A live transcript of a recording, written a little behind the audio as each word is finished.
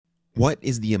What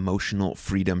is the emotional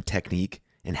freedom technique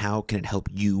and how can it help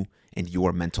you and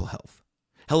your mental health?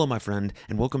 Hello, my friend,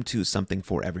 and welcome to Something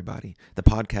for Everybody. The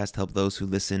podcast helps those who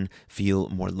listen feel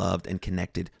more loved and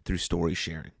connected through story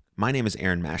sharing. My name is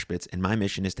Aaron Mashbitz, and my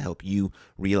mission is to help you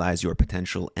realize your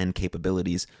potential and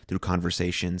capabilities through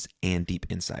conversations and deep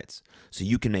insights so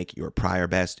you can make your prior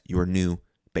best your new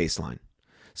baseline.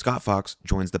 Scott Fox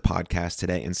joins the podcast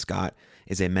today, and Scott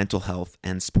is a mental health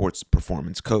and sports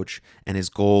performance coach, and his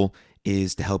goal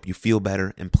is to help you feel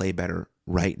better and play better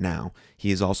right now. He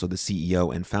is also the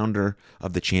CEO and founder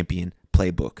of the Champion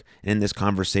Playbook. And in this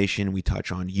conversation, we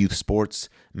touch on youth sports,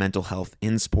 mental health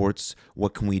in sports,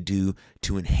 what can we do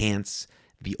to enhance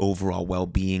the overall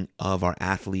well-being of our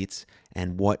athletes,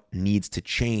 and what needs to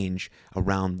change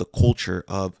around the culture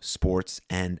of sports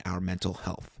and our mental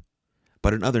health.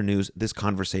 But in other news, this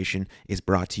conversation is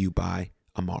brought to you by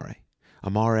Amare.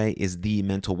 Amare is the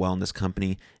mental wellness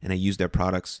company, and I use their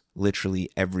products literally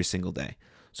every single day.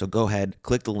 So go ahead,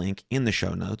 click the link in the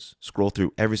show notes, scroll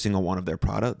through every single one of their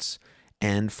products,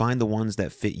 and find the ones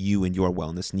that fit you and your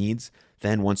wellness needs.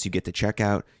 Then once you get to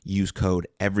checkout, use code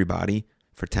EVERYBODY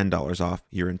for $10 off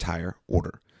your entire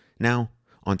order. Now,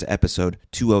 on to episode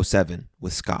 207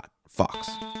 with Scott Fox.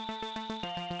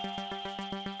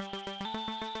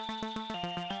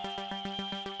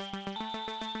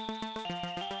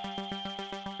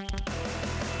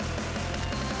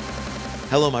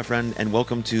 Hello, my friend, and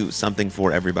welcome to Something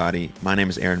for Everybody. My name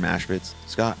is Aaron Mashbitz.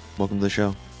 Scott, welcome to the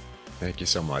show. Thank you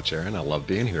so much, Aaron. I love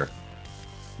being here.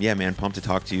 Yeah, man, pumped to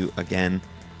talk to you again.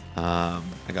 I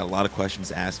got a lot of questions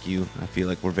to ask you. I feel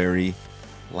like we're very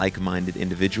like-minded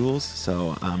individuals,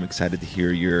 so I'm excited to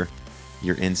hear your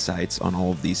insights on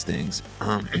all of these things.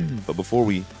 But before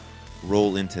we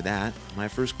roll into that, my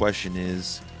first question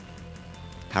is,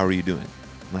 how are you doing?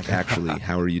 Like, actually,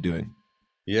 how are you doing?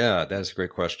 Yeah, that's a great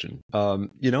question.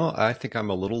 I think I'm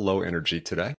a little low energy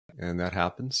today, and that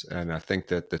happens. And I think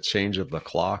that the change of the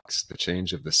clocks, the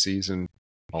change of the season,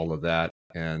 all of that,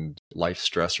 and life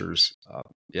stressors,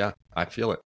 I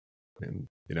feel it. And,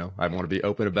 I want to be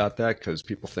open about that because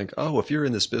people think, oh, if you're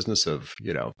in this business of,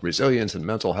 resilience and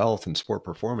mental health and sport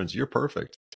performance, you're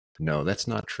perfect. No, that's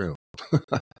not true.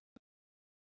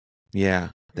 Yeah,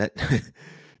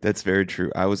 that's very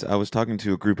true. I was talking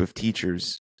to a group of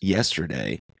teachers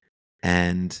yesterday,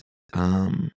 and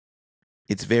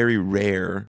it's very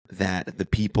rare that the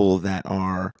people that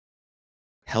are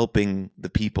helping the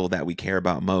people that we care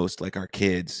about most, like our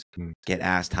kids, get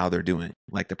asked how they're doing,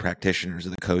 like the practitioners or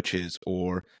the coaches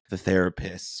or the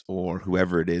therapists or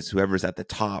whoever it is, whoever's at the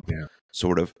top,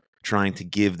 sort of trying to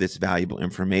give this valuable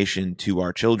information to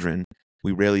our children.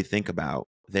 We rarely think about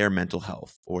their mental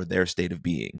health or their state of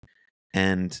being.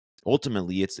 And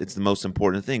ultimately, it's the most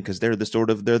important thing because they're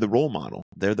the role model.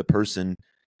 They're the person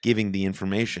giving the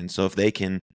information. So if they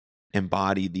can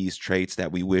embody these traits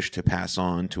that we wish to pass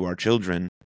on to our children,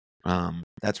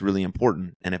 that's really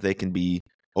important. And if they can be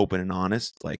open and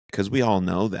honest, like, because we all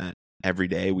know that every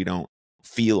day we don't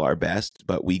feel our best,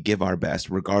 but we give our best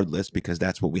regardless because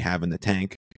that's what we have in the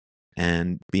tank.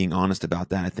 And being honest about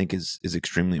that, I think, is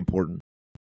extremely important.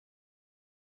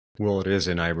 Well, it is.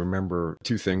 And I remember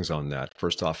two things on that.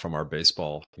 First off, from our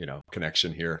baseball,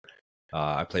 connection here.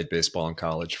 I played baseball in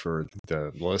college for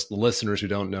the listeners who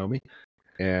don't know me.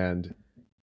 And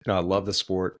I love the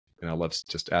sport and I love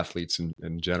just athletes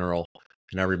in general.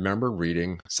 And I remember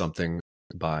reading something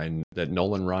that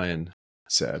Nolan Ryan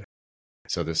said.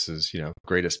 So this is,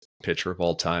 greatest pitcher of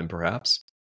all time, perhaps.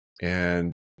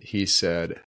 And he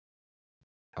said,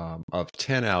 of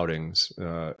 10 outings,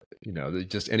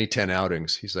 just any 10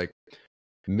 outings, he's like,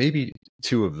 maybe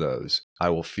 2 of those I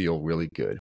will feel really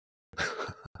good.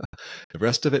 The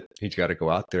rest of it, you've got to go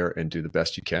out there and do the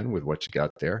best you can with what you got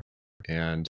there.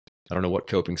 And I don't know what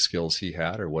coping skills he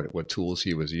had or what tools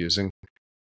he was using.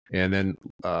 And then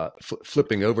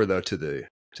flipping over though to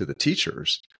the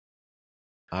teachers,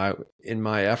 in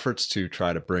my efforts to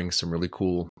try to bring some really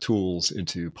cool tools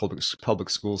into public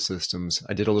school systems,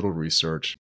 I did a little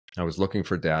research. I was looking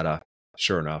for data.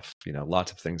 Sure enough,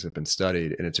 lots of things have been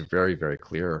studied, and it's very, very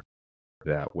clear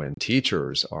that when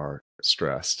teachers are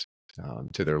stressed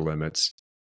to their limits,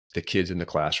 the kids in the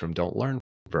classroom don't learn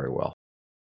very well.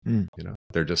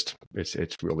 They're just,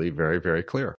 it's really very, very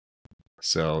clear.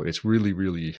 So it's really,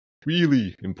 really,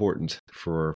 really important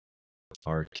for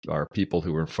our people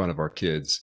who are in front of our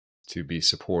kids to be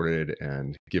supported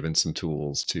and given some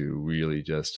tools to really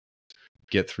just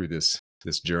get through this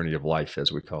journey of life,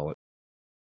 as we call it.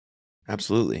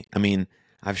 Absolutely. I mean,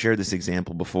 I've shared this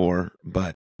example before,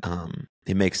 but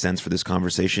it makes sense for this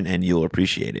conversation and you'll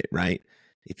appreciate it, right?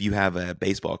 If you have a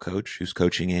baseball coach who's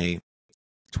coaching a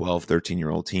 12,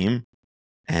 13-year-old team,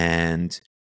 and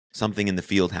something in the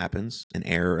field happens, an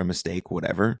error, a mistake,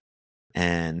 whatever.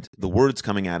 And the words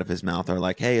coming out of his mouth are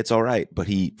like, hey, it's all right. But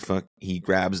he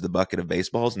grabs the bucket of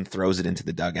baseballs and throws it into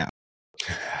the dugout.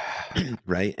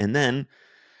 Right. And then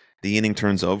the inning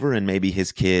turns over and maybe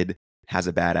his kid has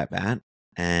a bad at bat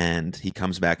and he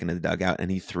comes back into the dugout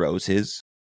and he throws his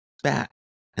bat.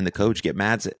 And the coach get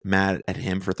mad at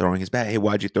him for throwing his bat. Hey,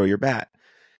 why'd you throw your bat?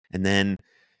 And then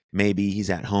maybe he's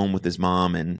at home with his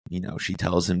mom and, she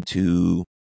tells him to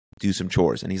do some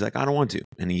chores. And he's like, I don't want to.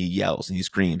 And he yells and he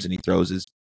screams and he throws his,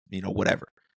 whatever.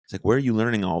 It's like, where are you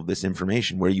learning all of this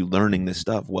information? Where are you learning this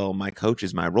stuff? Well, my coach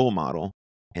is my role model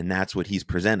and that's what he's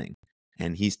presenting.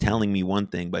 And he's telling me one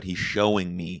thing, but he's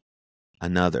showing me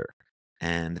another.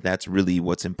 And that's really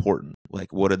what's important.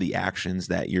 Like, what are the actions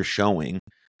that you're showing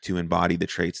to embody the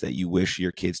traits that you wish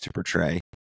your kids to portray?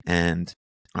 And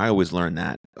I always learned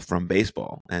that from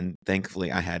baseball. And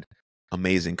thankfully, I had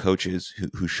amazing coaches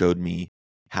who showed me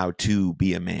how to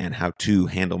be a man, how to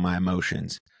handle my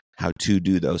emotions, how to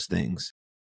do those things.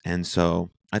 And so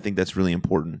I think that's really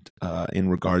important in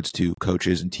regards to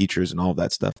coaches and teachers and all of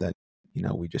that stuff that,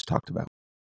 we just talked about.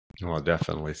 Well,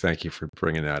 definitely. Thank you for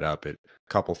bringing that up. A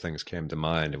couple things came to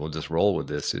mind, and we'll just roll with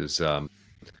this is,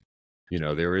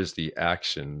 there is the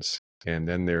actions, and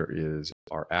then there is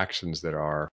our actions that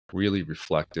are really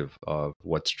reflective of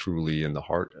what's truly in the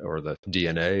heart or the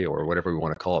DNA or whatever we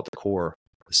want to call it, the core,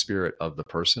 the spirit of the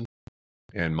person.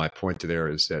 And my point to there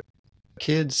is that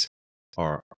kids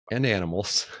and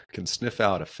animals can sniff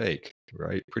out a fake,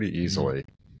 right? Pretty easily.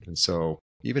 Mm-hmm. And so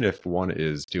even if one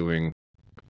is doing,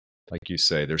 like you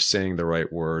say, they're saying the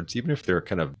right words, even if they're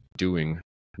kind of doing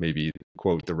maybe,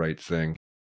 quote, the right thing,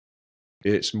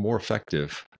 it's more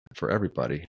effective for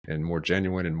everybody and more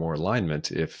genuine and more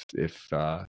alignment if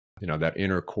that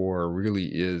inner core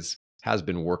really has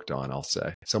been worked on. I'll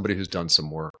say somebody who's done some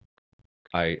work.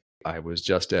 I was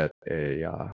just at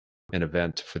an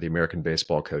event for the American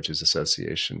Baseball Coaches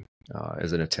Association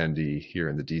as an attendee here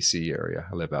in the DC area.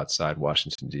 I live outside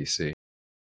Washington, DC,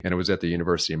 and it was at the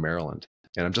University of Maryland.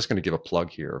 And I'm just going to give a plug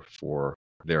here for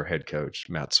their head coach,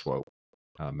 Matt Swope.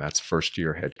 Matt's first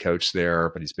year head coach there,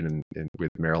 but he's been with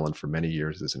Maryland for many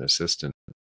years as an assistant.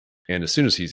 And as soon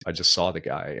as I just saw the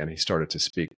guy and he started to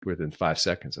speak within 5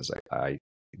 seconds, I was like,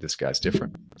 this guy's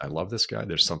different. I love this guy.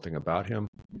 There's something about him.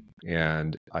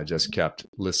 And I just kept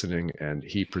listening, and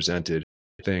he presented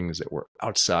things that were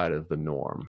outside of the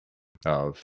norm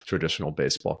of traditional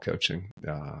baseball coaching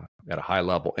at a high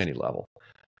level, any level.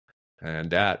 And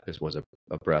that was a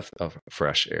breath of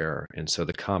fresh air. And so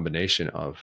the combination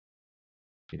of,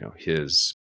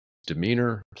 his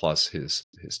demeanor plus his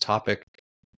topic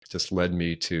just led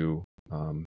me to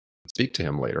speak to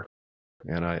him later.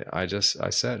 And I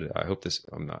said, I hope this,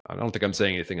 I don't think I'm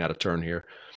saying anything out of turn here.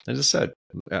 I just said,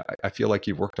 I feel like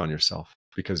you've worked on yourself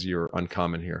because you're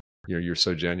uncommon here. You're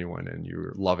so genuine and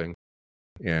you're loving.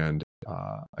 And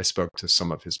I spoke to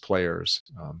some of his players,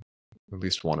 at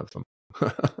least one of them.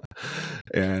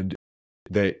 And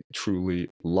they truly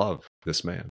love this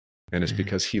man. And it's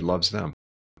because he loves them.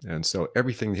 And so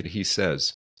everything that he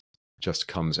says just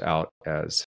comes out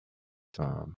as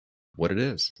what it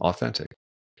is, authentic.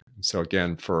 And so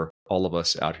again, for all of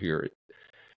us out here,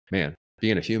 man,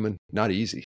 being a human, not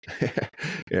easy.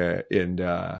 And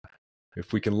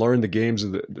if we can learn the games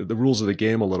of the rules of the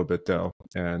game a little bit, though,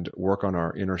 and work on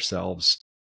our inner selves,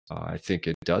 I think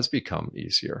it does become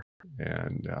easier.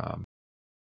 And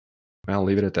I'll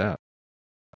leave it at that.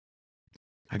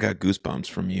 I got goosebumps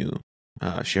from you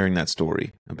sharing that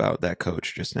story about that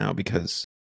coach just now, because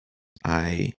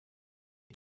I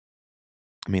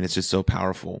mean, it's just so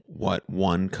powerful what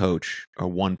one coach or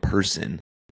one person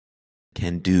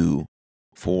can do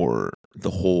for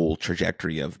the whole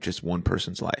trajectory of just one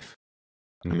person's life.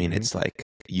 Mm-hmm. I mean, it's like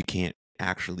you can't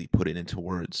actually put it into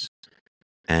words.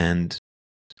 And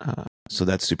so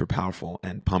that's super powerful,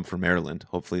 and pumped for Maryland.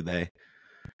 Hopefully they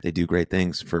do great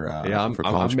things for college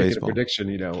baseball. I'm making a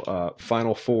prediction,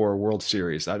 Final Four, World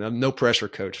Series. No pressure,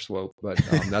 Coach Swope, but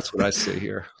that's what I see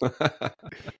here.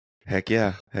 Heck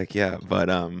yeah. But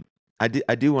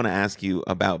I do want to ask you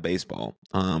about baseball,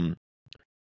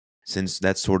 since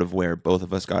that's sort of where both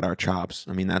of us got our chops.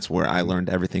 I mean, that's where I learned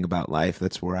everything about life.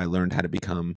 That's where I learned how to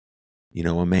become,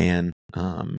 a man.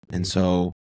 And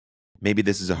so maybe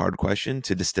this is a hard question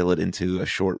to distill it into a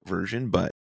short version,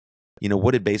 but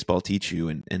what did baseball teach you,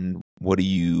 and what do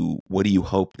you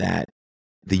hope that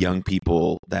the young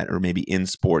people that are maybe in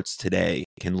sports today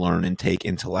can learn and take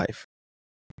into life?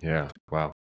 Yeah.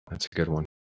 Wow. That's a good one.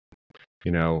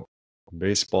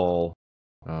 Baseball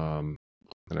kind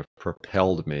of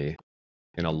propelled me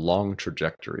in a long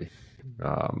trajectory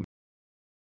Um,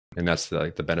 and that's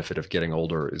the benefit of getting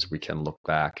older is we can look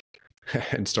back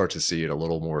and start to see it a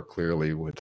little more clearly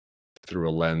through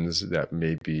a lens that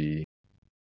may be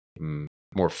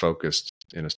more focused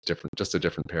in just a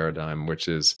different paradigm, which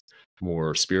is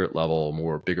more spirit level,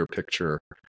 more bigger picture.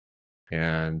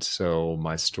 And so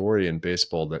my story in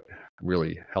baseball that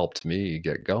really helped me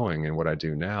get going and what I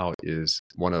do now is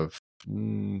one of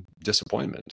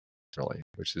disappointment, really,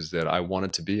 which is that I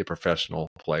wanted to be a professional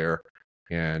player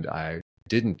and I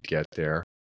didn't get there.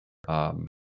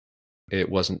 It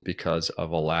wasn't because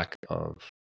of a lack of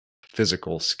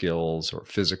physical skills or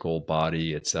physical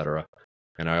body, etc.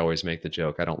 And I always make the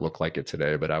joke, I don't look like it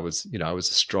today, but I was a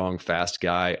strong, fast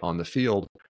guy on the field.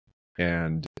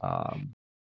 And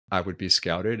I would be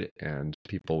scouted and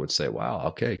people would say, wow,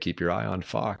 okay, keep your eye on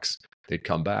Fox. They'd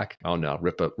come back. Oh no,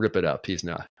 rip it up. He's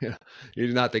not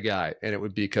the guy. And it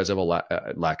would be because of a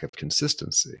lack of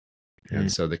consistency.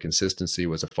 And so the consistency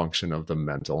was a function of the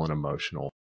mental and emotional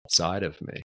side of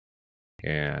me.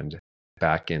 And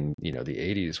back in, the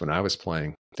 80s when I was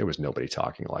playing, there was nobody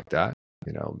talking like that.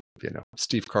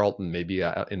 Steve Carlton, maybe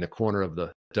in the corner of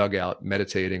the dugout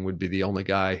meditating, would be the only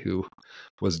guy who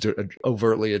was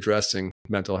overtly addressing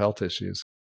mental health issues.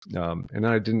 And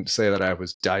I didn't say that I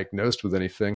was diagnosed with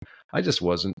anything. I just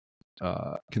wasn't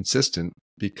consistent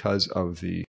because of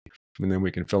and then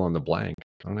we can fill in the blank.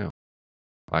 I don't know,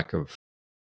 lack of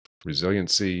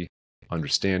resiliency,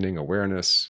 understanding,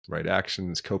 awareness, right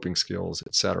actions, coping skills,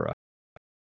 etc.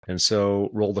 And so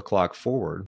roll the clock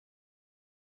forward.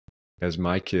 As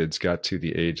my kids got to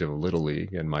the age of Little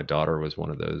League, and my daughter was one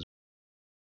of those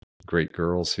great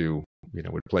girls who,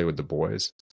 would play with the boys,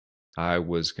 I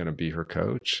was going to be her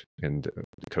coach and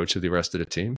the coach of the rest of the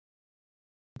team.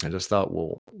 I just thought,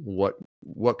 well,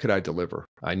 what could I deliver?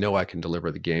 I know I can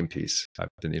deliver the game piece. I've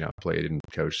been, played and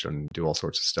coached and do all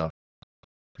sorts of stuff.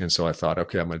 And so I thought,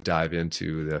 okay, I'm going to dive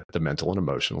into the mental and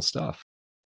emotional stuff.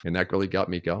 And that really got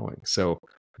me going. So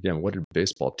again, what did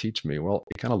baseball teach me? Well,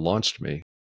 it kind of launched me.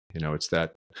 It's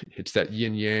that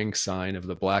yin yang sign of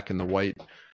the black and the white,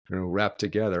 wrapped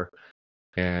together,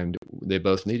 and they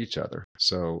both need each other.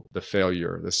 So the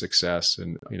failure, the success,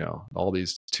 and all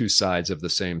these two sides of the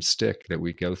same stick that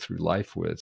we go through life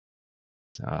with.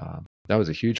 That was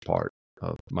a huge part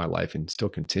of my life and still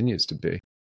continues to be.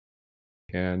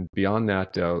 And beyond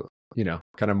that,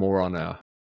 kind of more on a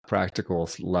practical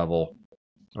level,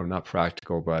 or not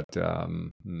practical, but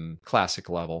classic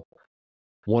level.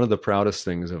 One of the proudest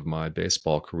things of my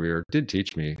baseball career did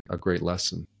teach me a great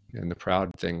lesson. And the proud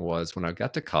thing was when I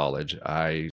got to college,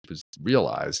 I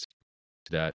realized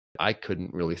that I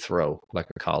couldn't really throw like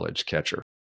a college catcher.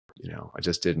 I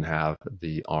just didn't have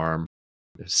the arm,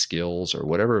 the skills, or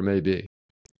whatever it may be.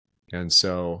 And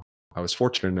so I was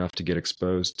fortunate enough to get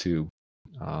exposed to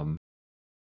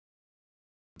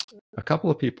a couple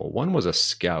of people. One was a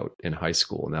scout in high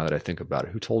school, now that I think about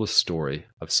it, who told a story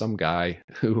of some guy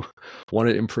who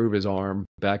wanted to improve his arm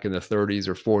back in the 30s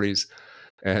or 40s.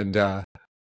 And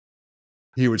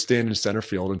he would stand in center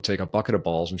field and take a bucket of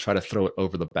balls and try to throw it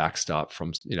over the backstop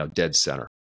from, dead center.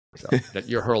 So that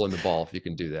you're hurling the ball if you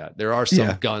can do that. There are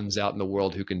some guns out in the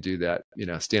world who can do that,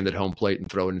 stand at home plate and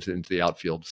throw it into the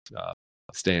outfield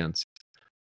stands.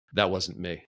 That wasn't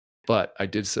me. But I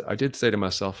did say to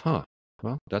myself,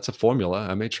 well, that's a formula.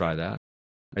 I may try that.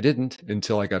 I didn't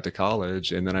until I got to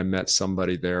college. And then I met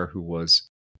somebody there who was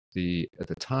at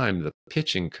the time, the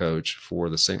pitching coach for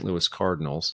the St. Louis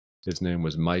Cardinals. His name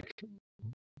was Mike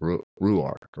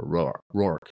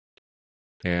Rourke.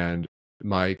 And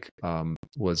Mike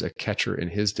was a catcher in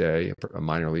his day, a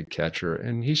minor league catcher.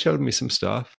 And he showed me some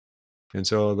stuff. And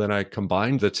so then I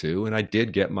combined the two, and I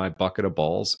did get my bucket of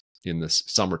balls in the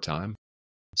summertime,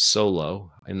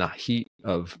 solo in the heat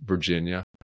of Virginia,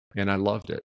 and I loved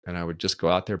it. And I would just go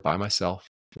out there by myself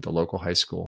at the local high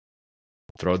school,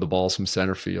 throw the balls from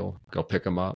center field, go pick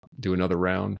them up, do another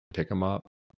round, pick them up,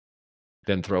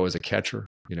 then throw as a catcher,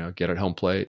 get at home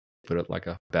plate, put it like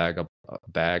a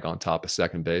bag on top of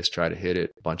second base, try to hit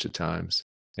it a bunch of times.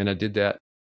 And I did that,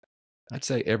 I'd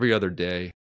say every other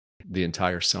day, the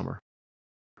entire summer.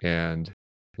 And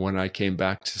when I came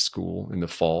back to school in the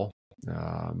fall,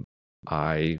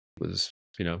 I was,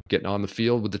 getting on the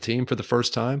field with the team for the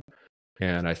first time,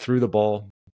 and I threw the ball,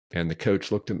 and the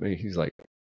coach looked at me. He's like,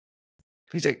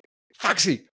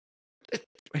 Foxy.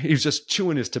 He was just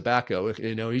chewing his tobacco.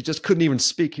 He just couldn't even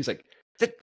speak. He's like,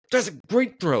 that's a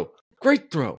great throw.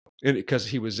 And because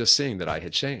he was just seeing that I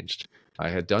had changed. I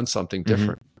had done something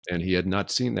different, and he had not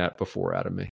seen that before out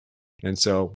of me. And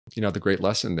so, the great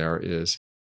lesson there is,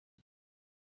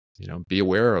 be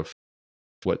aware of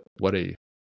what a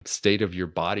state of your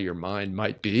body or mind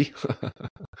might be.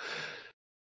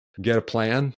 Get a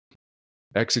plan,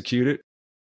 execute it,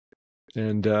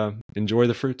 and enjoy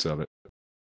the fruits of it.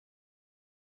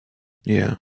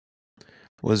 Yeah.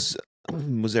 Was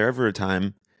there ever a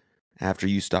time after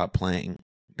you stopped playing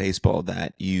baseball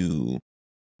that you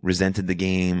resented the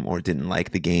game or didn't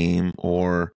like the game,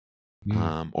 or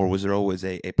was there always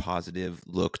a positive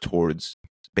look towards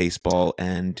baseball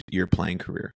and your playing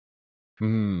career?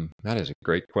 That is a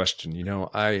great question.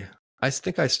 I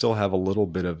think I still have a little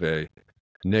bit of a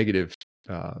negative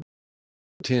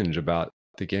tinge about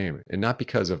the game, and not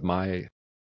because of my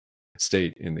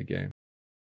state in the game.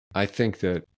 I think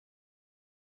that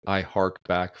I hark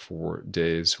back for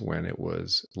days when it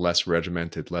was less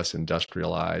regimented, less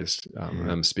industrialized.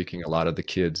 I'm speaking a lot of the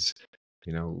kids,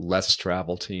 less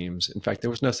travel teams. In fact, there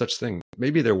was no such thing.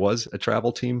 Maybe there was a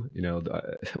travel team,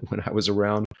 when I was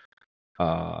around.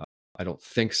 I don't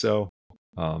think so.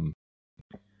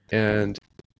 And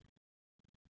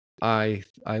I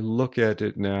look at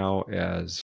it now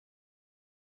as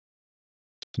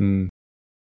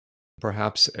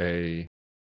perhaps a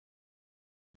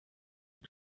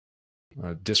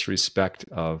disrespect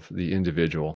of the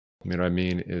individual. What I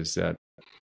mean is that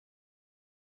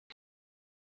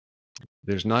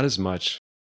there's not as much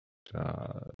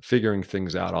figuring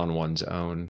things out on one's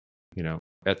own.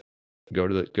 Go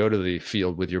to the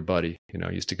field with your buddy.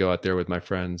 I used to go out there with my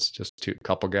friends, just a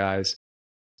couple guys,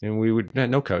 and we would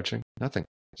no coaching, nothing.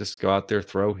 Just go out there,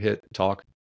 throw, hit, talk.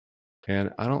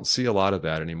 And I don't see a lot of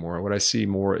that anymore. What I see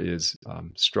more is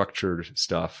structured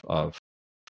stuff of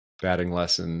batting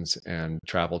lessons and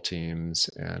travel teams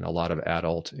and a lot of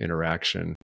adult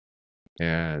interaction.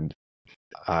 And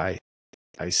I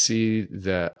see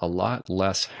that a lot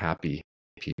less happy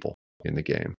people in the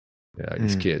game,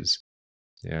 these kids.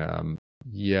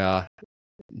 Yeah,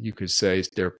 you could say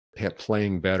they're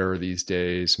playing better these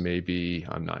days. Maybe,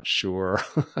 I'm not sure.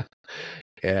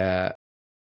 And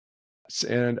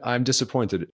I'm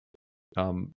disappointed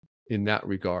in that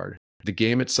regard. The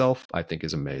game itself, I think,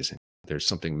 is amazing. There's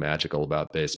something magical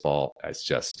about baseball. It's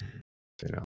just,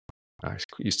 I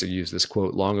used to use this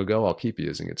quote long ago. I'll keep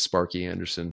using it. Sparky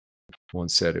Anderson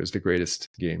once said it was the greatest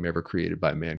game ever created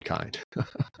by mankind.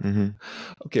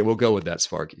 Okay, we'll go with that,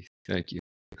 Sparky. Thank you.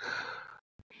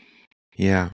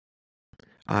 Yeah.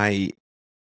 I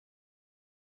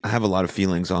have a lot of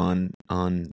feelings on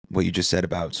what you just said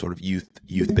about sort of youth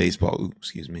baseball.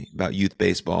 About youth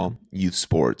baseball, youth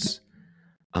sports.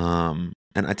 And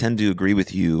I tend to agree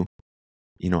with you.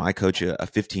 I coach a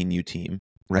 15U team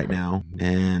right now,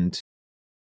 and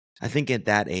I think at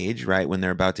that age, right, when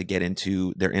they're about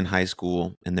to they're in high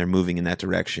school and they're moving in that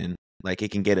direction, like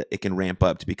it can ramp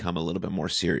up to become a little bit more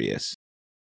serious.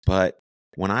 But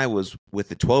when I was with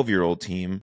the 12-year-old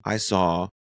team, I saw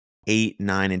 8,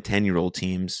 9, and 10-year-old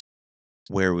teams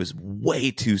where it was way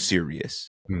too serious.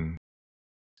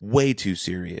 Way too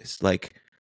serious. Like,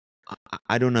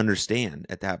 I don't understand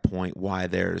at that point why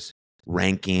there's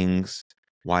rankings,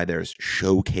 why there's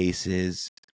showcases,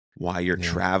 why you're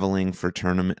traveling for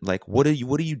tournament. Like, what are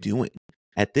you doing?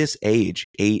 At this age,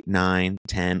 8, 9,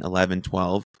 10, 11,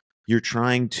 12, you're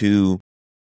trying to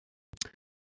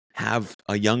have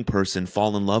a young person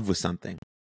fall in love with something.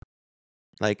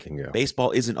 Like, baseball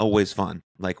isn't always fun.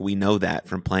 Like, we know that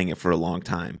from playing it for a long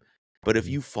time. But if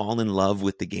you fall in love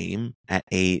with the game at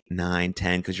 8, 9,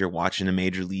 10, because you're watching the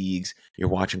major leagues, you're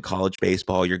watching college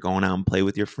baseball, you're going out and play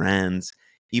with your friends,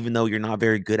 even though you're not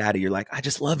very good at it, you're like, I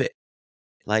just love it.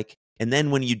 Like, and then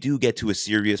when you do get to a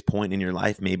serious point in your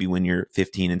life, maybe when you're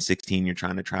 15 and 16, you're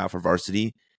trying to try out for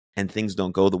varsity and things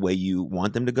don't go the way you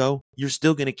want them to go, you're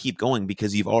still going to keep going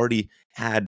because you've already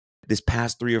had this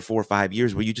past 3 or 4 or 5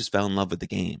 years where you just fell in love with the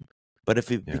game. But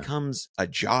if it becomes a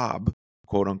job,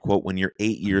 quote unquote, when you're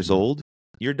 8 years old,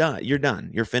 you're done.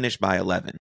 You're finished by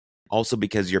 11. Also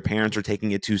because your parents are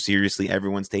taking it too seriously,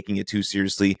 everyone's taking it too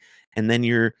seriously, and then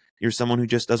you're someone who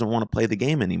just doesn't want to play the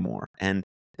game anymore. And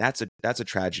that's a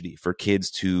tragedy for kids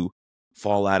to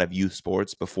fall out of youth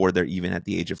sports before they're even at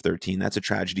the age of 13. That's a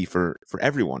tragedy for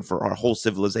everyone, for our whole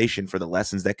civilization, for the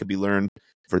lessons that could be learned,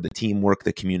 for the teamwork,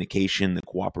 the communication, the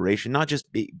cooperation, not just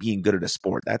being good at a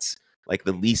sport. That's like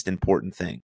the least important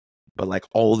thing, but like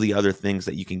all the other things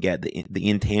that you can get, the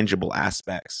intangible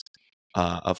aspects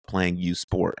of playing youth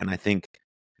sport. And I think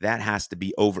that has to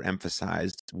be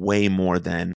overemphasized way more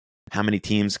than how many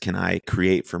teams can I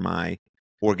create for my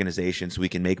organization so we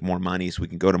can make more money, so we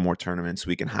can go to more tournaments, so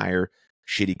we can hire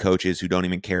shitty coaches who don't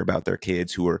even care about their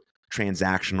kids, who are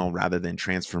transactional rather than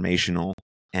transformational,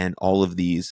 and all of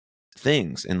these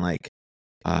things. And like,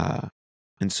 and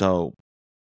so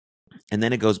And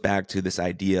then it goes back to this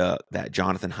idea that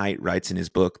Jonathan Haidt writes in his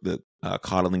book, The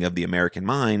Coddling of the American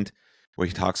Mind, where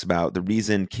he talks about the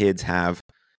reason kids have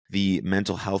the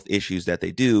mental health issues that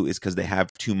they do is because they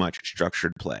have too much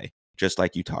structured play, just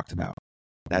like you talked about.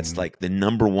 That's like the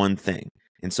number one thing.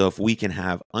 And so if we can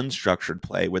have unstructured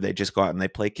play where they just go out and they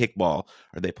play kickball,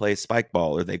 or they play spike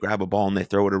ball, or they grab a ball and they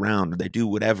throw it around, or they do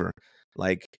whatever,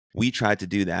 like we tried to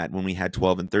do that when we had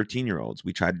 12 and 13-year-olds.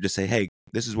 We tried to just say, hey,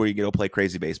 this is where you go play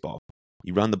crazy baseball.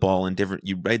 You run the ball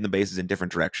you ride the bases in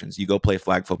different directions. You go play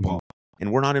flag football,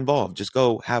 and we're not involved. Just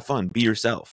go have fun, be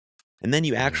yourself. And then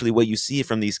what you see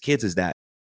from these kids is that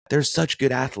they're such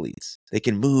good athletes. They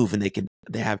can move, and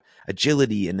they have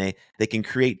agility, and they can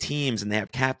create teams, and they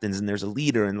have captains, and there's a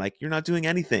leader, and like, you're not doing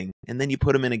anything. And then you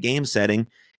put them in a game setting,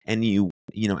 and you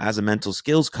know, as a mental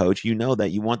skills coach, you know that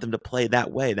you want them to play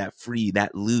that way, that free,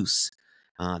 that loose,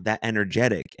 that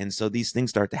energetic. And so these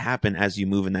things start to happen as you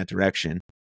move in that direction.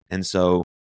 And so,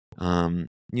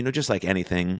 you know, just like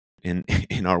anything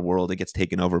in our world, it gets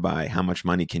taken over by how much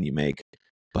money can you make.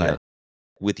 But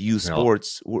with youth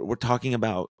sports, we're talking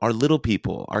about our little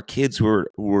people, our kids who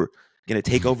are going to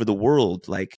take over the world.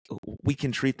 Like, we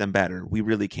can treat them better. We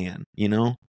really can, you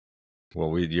know?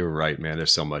 Well, you're right, man.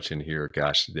 There's so much in here.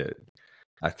 Gosh,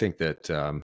 I think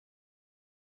that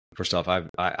first off,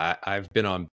 I've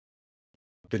been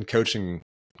coaching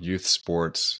youth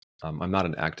sports. I'm not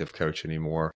an active coach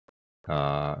anymore,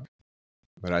 but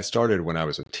I started when I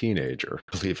was a teenager,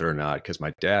 believe it or not, because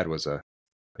my dad was a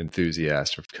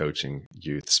enthusiast of coaching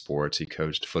youth sports. He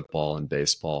coached football and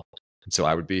baseball, and so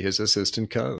I would be his assistant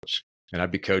coach, and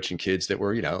I'd be coaching kids that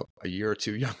were, you know, a year or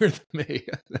two younger than me,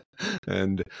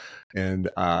 and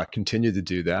continued to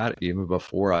do that even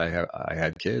before I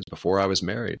had kids, before I was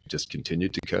married. Just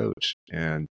continued to coach,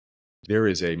 and there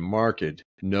is a marked,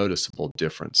 noticeable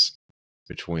difference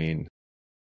between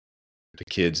the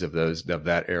kids of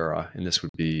that era, and this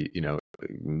would be, you know,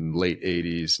 late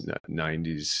 80s,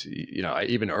 90s, you know,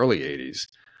 even early 80s,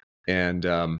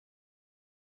 and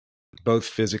both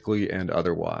physically and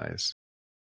otherwise.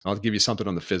 I'll give you something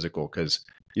on the physical, because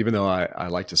even though I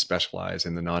like to specialize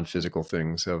in the non-physical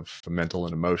things of the mental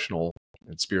and emotional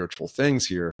and spiritual things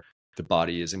here, the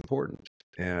body is important.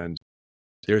 And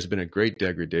there's been a great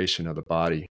degradation of the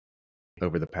body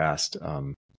over the past,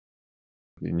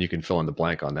 and you can fill in the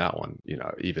blank on that one, you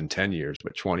know, even 10 years,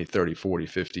 but 20, 30, 40,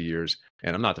 50 years.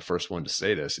 And I'm not the first one to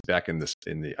say this. Back I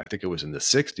think it was in the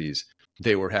 60s,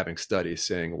 they were having studies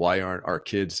saying, why aren't our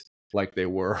kids like they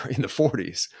were in the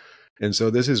 40s? And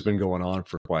so this has been going on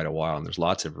for quite a while, and there's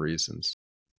lots of reasons.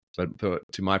 But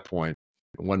to my point,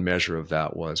 one measure of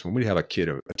that was when we have a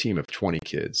team of 20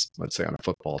 kids, let's say on a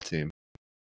football team,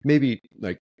 maybe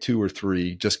like 2 or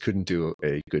 3 just couldn't do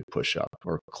a good push-up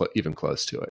or even close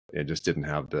to it. It just didn't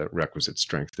have the requisite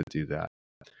strength to do that.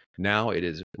 Now it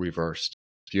is reversed.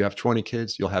 If you have 20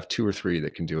 kids, you'll have 2 or 3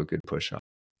 that can do a good push-up.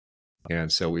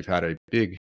 And so we've had a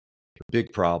big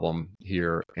problem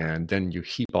here. And then you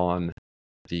heap on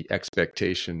the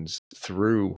expectations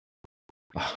through,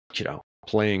 you know,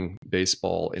 playing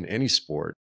baseball in any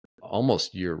sport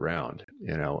almost year round.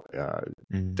 You know,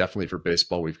 definitely for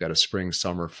baseball, we've got a spring,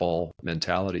 summer, fall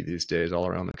mentality these days all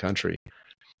around the country.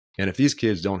 And if these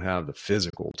kids don't have the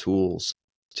physical tools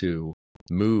to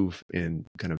move in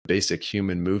kind of basic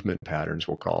human movement patterns,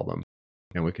 we'll call them,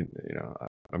 and we can, you know,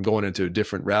 I'm going into a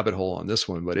different rabbit hole on this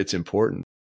one, but it's important,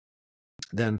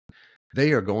 then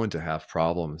they are going to have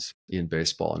problems in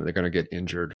baseball, and they're going to get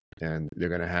injured, and they're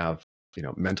going to have, you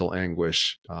know, mental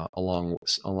anguish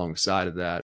alongside of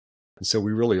that. And so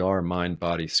we really are mind,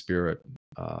 body, spirit.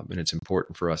 And it's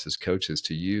important for us as coaches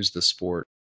to use the sport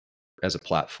as a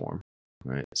platform,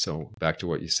 right? So back to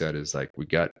what you said is like, we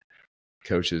got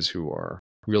coaches who are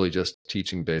really just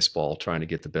teaching baseball, trying to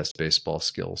get the best baseball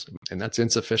skills. And that's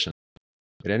insufficient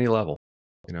at any level.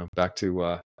 You know, back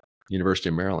to University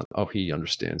of Maryland. Oh, he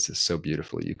understands this so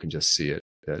beautifully. You can just see it,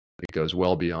 that it goes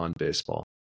well beyond baseball.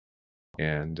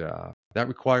 And that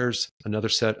requires another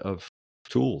set of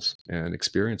tools and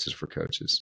experiences for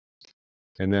coaches.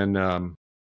 And then,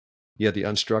 the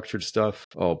unstructured stuff.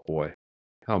 Oh boy,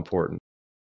 how important.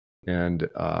 And,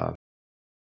 you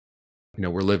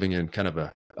know, we're living in kind of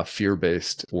a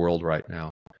fear-based world right now.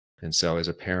 And so as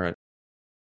a parent,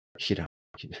 you know,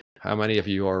 how many of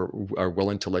you are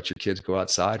willing to let your kids go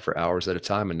outside for hours at a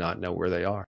time and not know where they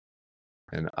are?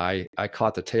 And I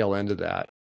caught the tail end of that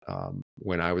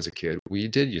when I was a kid. We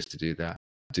did used to do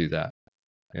that.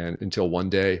 And until one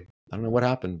day, I don't know what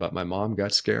happened, but my mom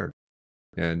got scared.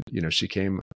 And, you know, she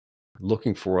came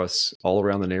looking for us all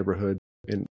around the neighborhood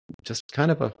in just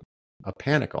kind of a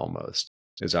panic almost,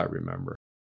 as I remember.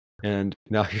 And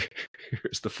now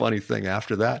here's the funny thing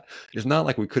after that. It's not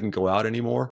like we couldn't go out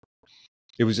anymore.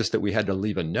 It was just that we had to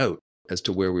leave a note as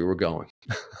to where we were going.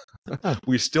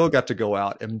 We still got to go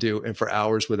out and for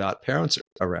hours without parents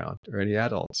around or any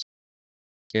adults.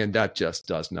 And that just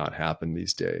does not happen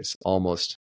these days.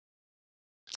 Almost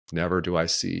never do I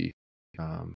see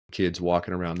kids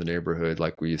walking around the neighborhood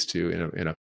like we used to in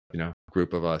a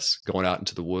group of us going out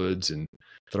into the woods and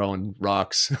throwing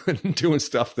rocks and doing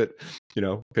stuff that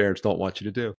parents don't want you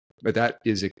to do. But that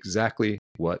is exactly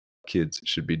what kids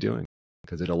should be doing,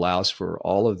 because it allows for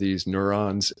all of these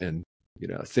neurons and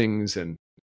things and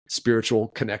spiritual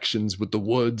connections with the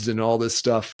woods and all this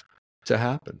stuff to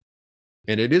happen.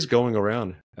 And it is going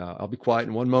around. I'll be quiet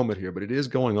in one moment here, but it is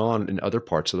going on in other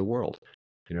parts of the world.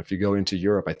 If you go into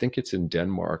Europe, I think it's in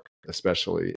Denmark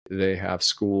especially, they have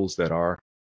schools that are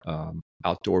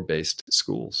outdoor-based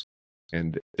schools,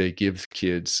 and they give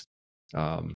kids.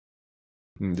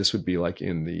 This would be like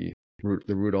in the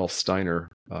Rudolf Steiner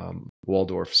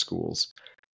Waldorf schools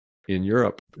in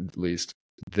Europe, at least.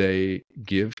 They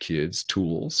give kids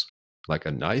tools like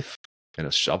a knife and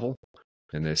a shovel,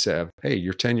 and they say, "Hey,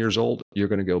 you're 10 years old. You're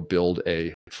going to go build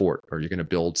a fort, or you're going to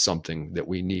build something that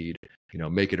we need.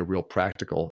 Make it a real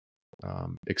practical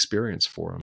experience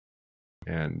for them."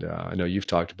 And I know you've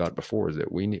talked about before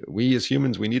that we as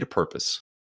humans, we need a purpose.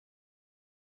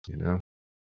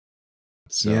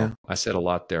 So yeah. I said a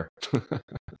lot there.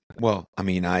 Well, I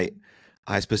mean, I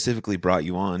specifically brought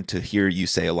you on to hear you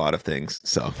say a lot of things.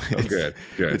 So good.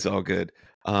 It's all good.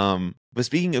 But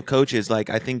speaking of coaches, like,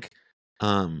 I think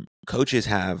coaches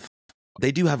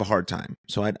they do have a hard time.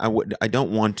 So I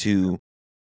don't want to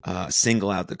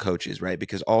single out the coaches, right?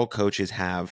 Because all coaches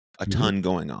have a ton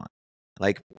going on.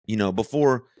 Like,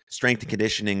 before strength and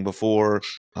conditioning, before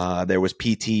there was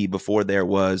PT, before there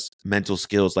was mental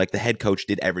skills, like the head coach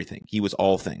did everything. He was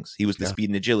all things. He was the speed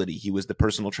and agility. He was the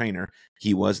personal trainer.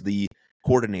 He was the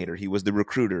coordinator. He was the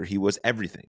recruiter. He was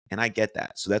everything. And I get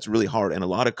that. So that's really hard. And a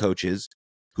lot of coaches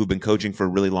who've been coaching for a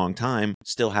really long time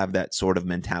still have that sort of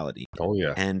mentality. Oh,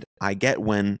 yeah. And I get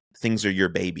when things are your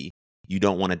baby, you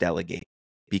don't want to delegate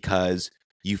because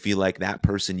you feel like that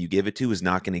person you give it to is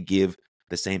not going to give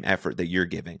the same effort that you're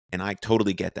giving. And I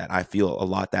totally get that. I feel a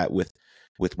lot that with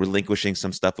relinquishing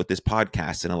some stuff with this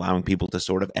podcast and allowing people to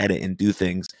sort of edit and do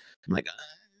things. I'm like,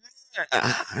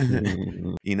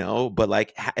 but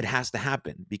like it has to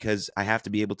happen because I have to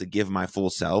be able to give my full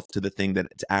self to the thing that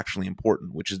it's actually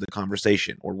important, which is the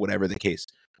conversation or whatever the case,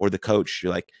 or the coach,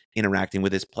 you're like interacting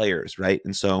with his players, right?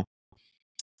 And so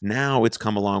now it's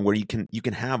come along where you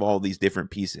can have all these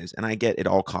different pieces, and I get it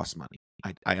all costs money.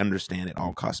 I understand it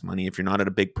all costs money. If you're not at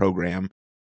a big program,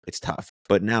 it's tough.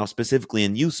 But now specifically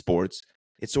in youth sports,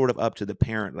 it's sort of up to the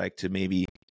parent, like to maybe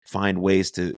find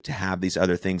ways to have these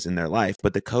other things in their life.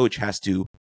 But the coach has to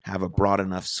have a broad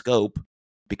enough scope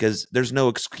because there's no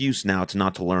excuse now to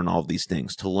not to learn all of these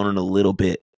things, to learn a little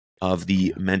bit of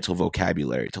the mental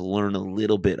vocabulary, to learn a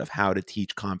little bit of how to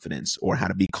teach confidence or how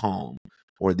to be calm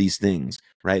or these things,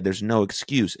 right? There's no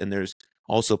excuse. And there's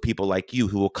also people like you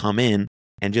who will come in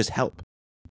and just help.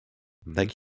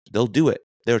 Like, they'll do it.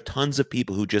 There are tons of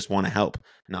people who just want to help,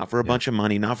 not for a bunch of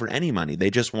money, not for any money. They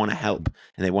just want to help,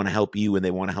 and they want to help you, and they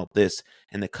want to help this.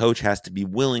 And the coach has to be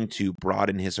willing to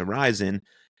broaden his horizon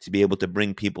to be able to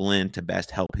bring people in to best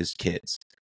help his kids.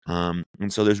 And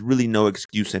so there's really no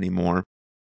excuse anymore.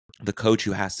 The coach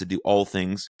who has to do all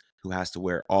things, who has to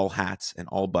wear all hats and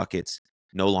all buckets,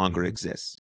 no longer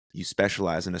exists. You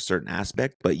specialize in a certain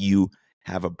aspect, but you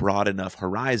have a broad enough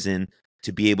horizon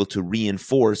to be able to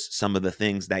reinforce some of the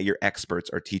things that your experts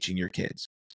are teaching your kids.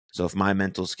 So if my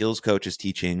mental skills coach is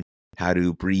teaching how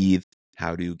to breathe,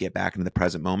 how to get back into the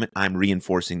present moment, I'm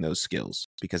reinforcing those skills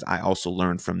because I also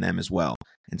learned from them as well.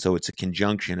 And so it's a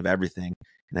conjunction of everything.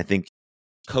 And I think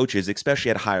coaches,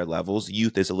 especially at higher levels,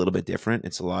 youth is a little bit different.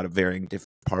 It's a lot of varying different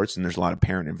parts and there's a lot of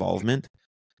parent involvement.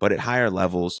 But at higher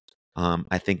levels,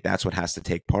 I think that's what has to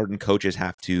take part. And coaches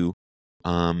have to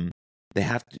they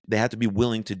have to be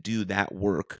willing to do that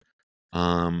work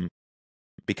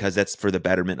because that's for the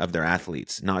betterment of their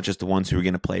athletes, not just the ones who are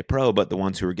going to play pro, but the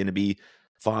ones who are going to be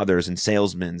fathers and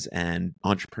salesmen and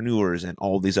entrepreneurs and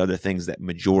all these other things that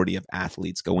majority of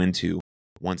athletes go into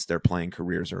once their playing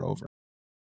careers are over.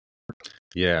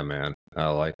 Yeah, man. I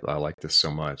like this so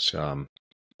much. To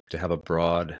have a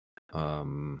broad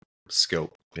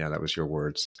scope. Yeah, that was your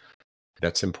words.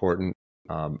 That's important.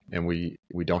 And we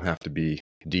don't have to be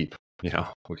deep. We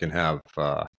can have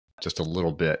just a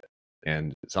little bit,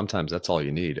 and sometimes that's all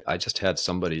you need. I just had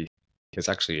somebody.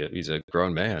 He's a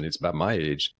grown man. He's about my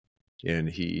age, and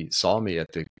he saw me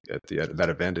at that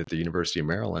event at the University of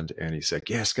Maryland, and he said,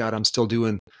 "Yeah, Scott, I'm still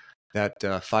doing that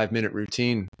 5-minute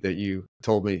routine that you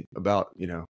told me about,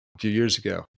 a few years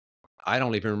ago. I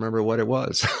don't even remember what it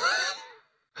was.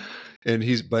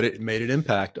 But it made an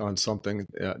impact on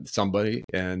somebody,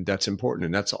 and that's important.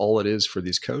 And that's all it is for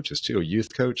these coaches too. A youth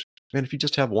coach, man, if you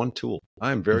just have one tool,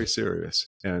 I am very serious,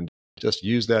 and just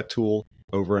use that tool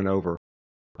over and over.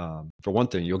 For one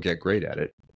thing, you'll get great at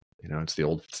it. It's the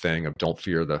old thing of don't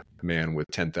fear the man with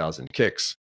 10,000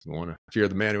 kicks. You want to fear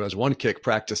the man who has one kick,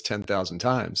 practice 10,000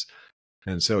 times.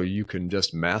 And so you can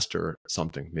just master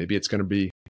something. Maybe it's going to be,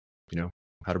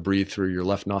 how to breathe through your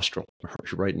left nostril or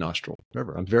your right nostril,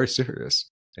 whatever. I'm very serious,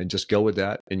 and just go with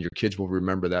that, and your kids will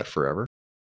remember that forever.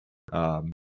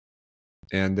 And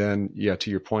then,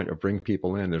 to your point of bring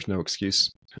people in, there's no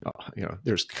excuse.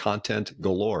 There's content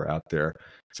galore out there.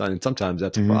 And sometimes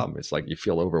that's a problem. It's like you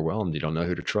feel overwhelmed. You don't know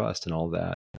who to trust and all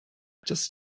that.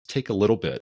 Just take a little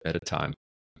bit at a time,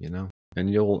 and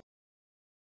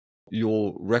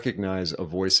you'll recognize a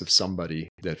voice of somebody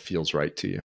that feels right to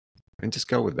you, and just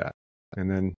go with that. And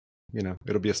then,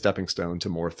 it'll be a stepping stone to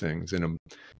more things. And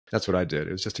that's what I did.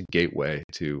 It was just a gateway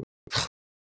to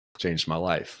change my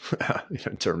life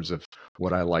in terms of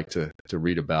what I like to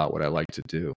read about, what I like to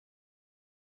do.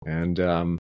 And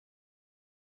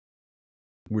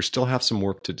we still have some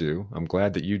work to do. I'm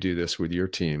glad that you do this with your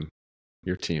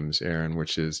teams, Aaron,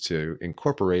 which is to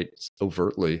incorporate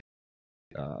overtly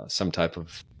some type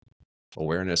of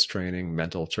awareness training,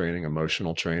 mental training,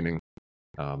 emotional training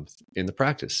in the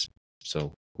practice.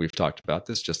 So we've talked about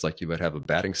this, just like you would have a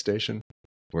batting station,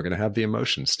 we're going to have the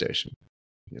emotion station.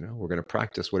 We're going to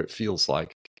practice what it feels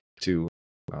like to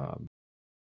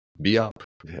be up.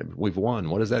 We've won.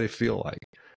 What does that feel like?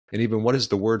 And even what does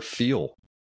the word feel?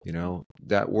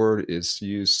 That word is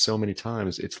used so many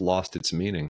times, it's lost its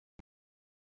meaning.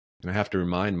 And I have to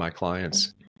remind my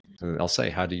clients, and I'll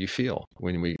say, how do you feel?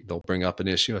 They'll bring up an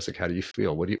issue. I say, how do you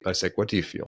feel? I say, what do you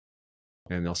feel?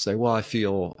 And they'll say, well, I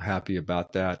feel happy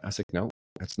about that. I say, no,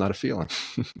 that's not a feeling.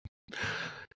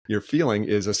 Your feeling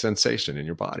is a sensation in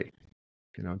your body.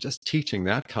 Just teaching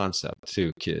that concept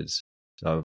to kids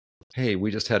of, hey,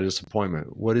 we just had a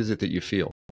disappointment. What is it that you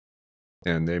feel?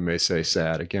 And they may say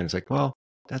sad. Again, it's like, well,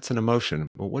 that's an emotion.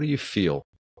 Well, what do you feel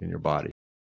in your body?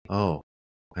 Oh,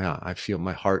 yeah, I feel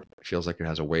my heart feels like it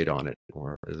has a weight on it,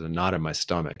 or there's a knot in my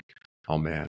stomach. Oh,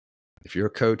 man. If you're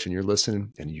a coach and you're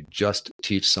listening and you just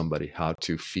teach somebody how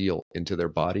to feel into their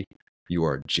body, you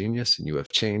are a genius, and you have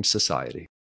changed society,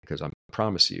 because I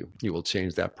promise you, you will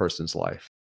change that person's life.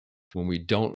 When we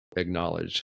don't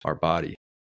acknowledge our body,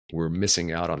 we're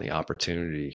missing out on the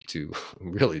opportunity to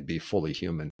really be fully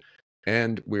human.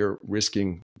 And we're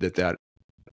risking that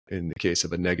in the case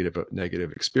of a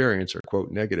negative experience, or quote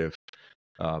negative,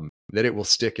 that it will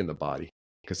stick in the body,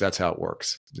 because that's how it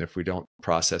works. If we don't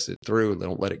process it through,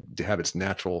 don't let it have its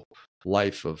natural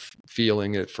life of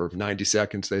feeling it for 90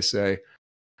 seconds, they say,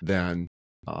 then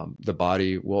the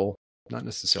body will, not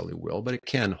necessarily will, but it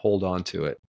can hold on to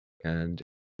it and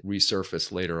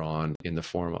resurface later on in the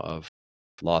form of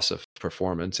loss of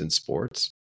performance in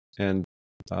sports and,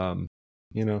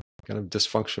 kind of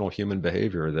dysfunctional human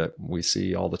behavior that we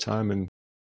see all the time. And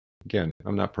again,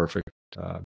 I'm not perfect.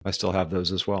 I still have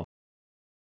those as well.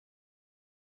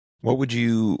 What would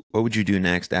you do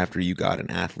next after you got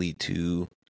an athlete to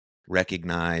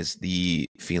recognize the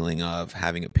feeling of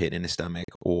having a pit in his stomach,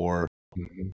 or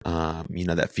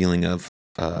that feeling of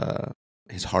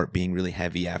his heart being really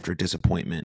heavy after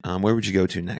disappointment? Where would you go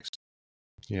to next?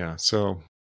 Yeah, so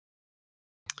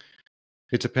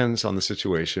it depends on the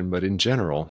situation, but in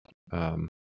general,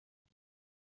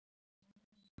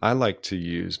 I like to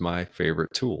use my favorite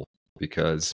tool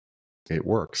because it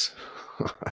works.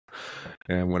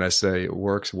 And when I say it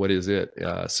works, what is it?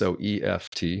 So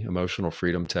EFT, Emotional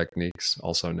Freedom Techniques,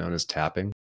 also known as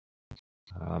tapping.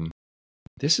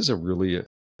 This is a really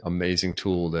amazing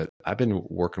tool that I've been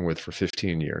working with for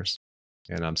 15 years,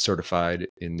 and I'm certified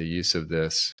in the use of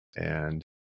this. And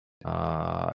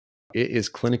it is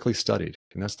clinically studied.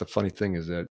 And that's the funny thing, is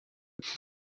that,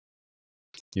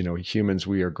 humans,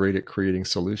 we are great at creating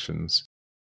solutions.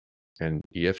 And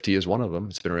EFT is one of them.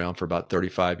 It's been around for about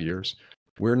 35 years.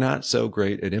 We're not so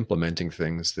great at implementing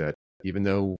things that, even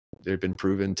though they've been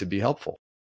proven to be helpful.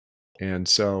 And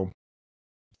so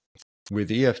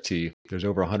with EFT, there's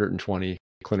over 120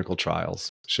 clinical trials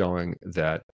showing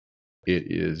that it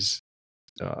is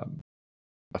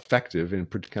effective and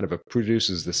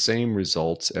produces the same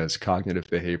results as cognitive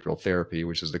behavioral therapy,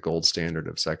 which is the gold standard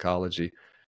of psychology,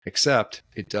 except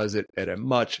it does it at a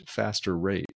much faster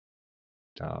rate.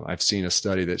 I've seen a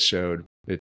study that showed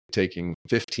it taking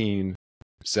 15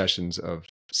 sessions of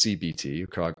CBT,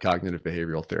 cognitive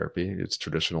behavioral therapy. It's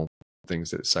traditional things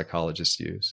that psychologists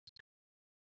use.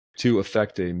 to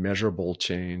affect a measurable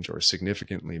change or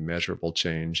significantly measurable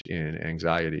change in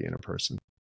anxiety in a person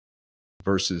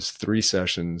versus 3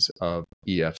 sessions of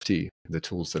EFT, the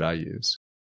tools that I use.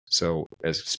 So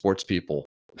as sports people,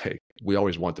 hey, we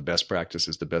always want the best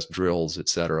practices, the best drills,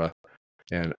 etc.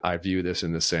 And I view this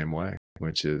in the same way,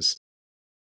 which is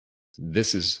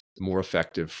this is more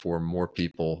effective for more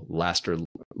people,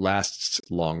 lasts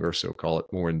longer, so call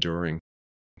it more enduring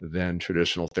than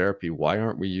traditional therapy. Why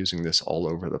aren't we using this all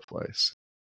over the place?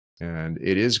 And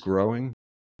it is growing,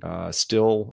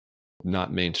 still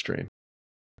not mainstream.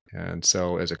 And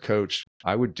so as a coach,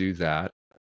 I would do that.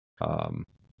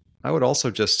 I would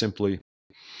also just simply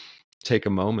take a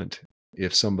moment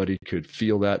if somebody could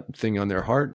feel that thing on their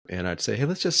heart, and I'd say, hey,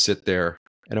 let's just sit there.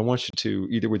 And I want you to,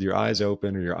 either with your eyes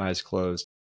open or your eyes closed,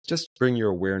 just bring your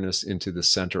awareness into the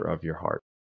center of your heart.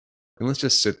 And let's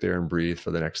just sit there and breathe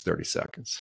for the next 30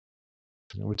 seconds.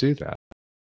 And I would do that.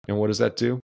 And what does that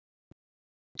do?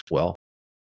 Well,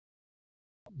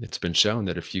 it's been shown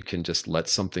that if you can just let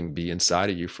something be inside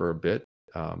of you for a bit,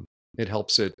 it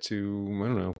helps it to, I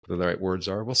don't know what the right words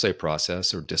are. We'll say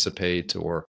process or dissipate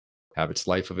or have its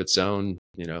life of its own,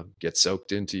 get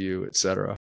soaked into you,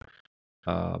 etc.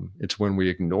 It's when we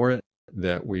ignore it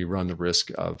that we run the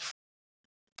risk of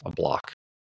a block.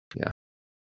 Yeah.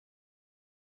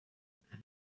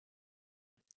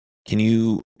 Can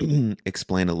you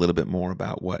explain a little bit more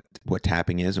about what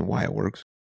tapping is and why it works?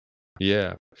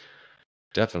 Yeah,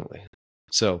 definitely.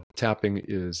 So tapping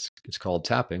it's called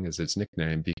tapping as its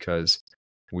nickname because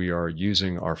we are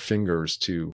using our fingers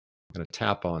to kind of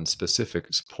tap on specific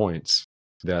points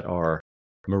that are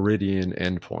meridian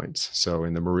endpoints. So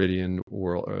in the meridian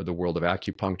world, or the world of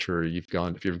acupuncture,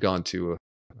 if you've gone to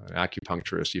an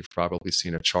acupuncturist, you've probably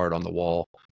seen a chart on the wall.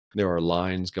 There are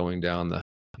lines going down the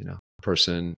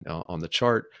person on the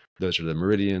chart. Those are the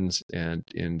meridians. And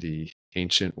in the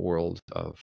ancient world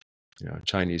of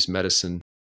Chinese medicine,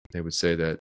 they would say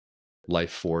that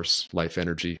life force, life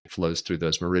energy flows through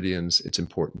those meridians. It's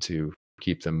important to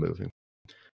keep them moving.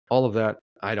 All of that,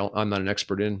 I'm not an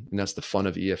expert in, and that's the fun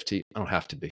of EFT. I don't have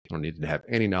to be. I don't need to have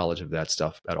any knowledge of that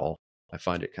stuff at all. I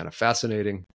find it kind of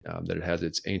fascinating that it has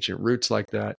its ancient roots like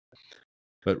that.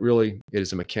 But really, it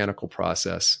is a mechanical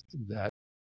process that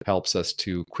helps us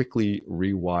to quickly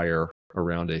rewire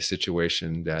around a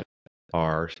situation that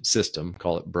our system,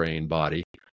 call it brain, body,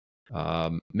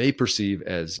 may perceive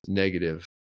as negative,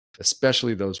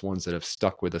 especially those ones that have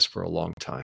stuck with us for a long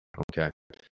time. Okay.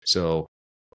 So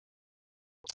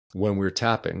when we're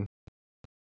tapping,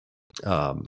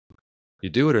 you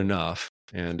do it enough,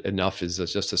 and enough is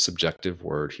just a subjective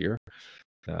word here.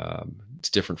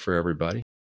 It's different for everybody.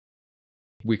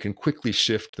 We can quickly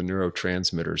shift the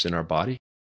neurotransmitters in our body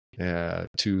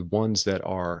to ones that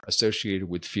are associated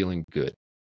with feeling good.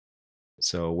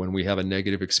 So when we have a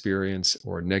negative experience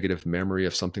or a negative memory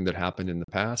of something that happened in the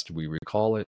past, we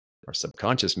recall it, our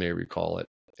subconscious may recall it,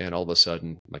 and all of a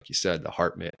sudden, like you said, the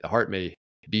heart may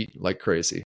beat like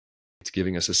crazy. It's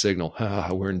giving us a signal,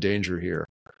 we're in danger here.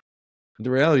 The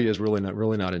reality is really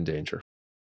not in danger.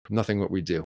 Nothing what we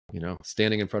do,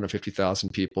 standing in front of 50,000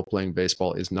 people playing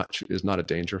baseball is not a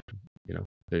danger.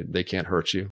 They can't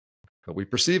hurt you, but we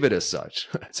perceive it as such.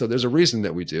 So there's a reason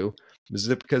that we do. Is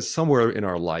it because somewhere in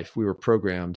our life we were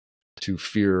programmed to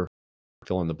fear,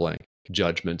 fill in the blank,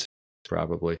 judgment,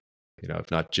 probably. If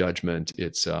not judgment,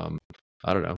 it's I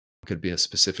don't know. It could be a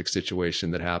specific situation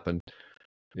that happened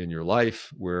in your life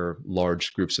where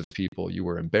large groups of people, you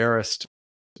were embarrassed.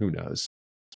 Who knows?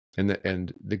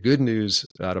 And the good news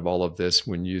out of all of this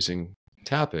when using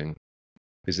tapping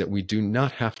is that we do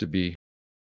not have to be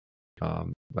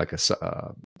like a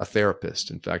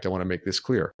therapist. In fact, I want to make this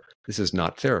clear. This is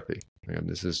not therapy. And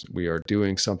we are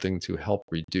doing something to help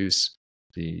reduce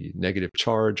the negative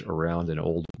charge around an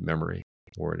old memory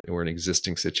or an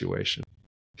existing situation.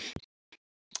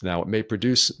 Now, it may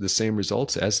produce the same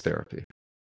results as therapy,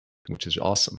 which is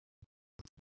awesome.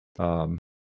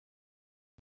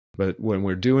 But when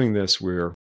we're doing this, we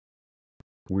are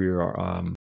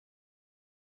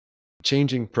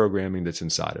changing programming that's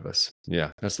inside of us.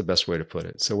 Yeah, that's the best way to put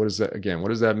it. So what does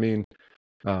that mean?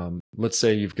 Let's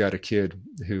say you've got a kid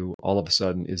who all of a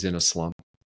sudden is in a slump,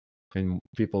 and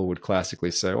people would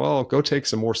classically say, well, go take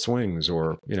some more swings,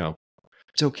 or,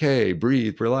 it's okay,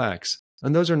 breathe, relax.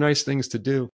 And those are nice things to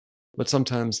do, but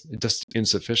sometimes it's just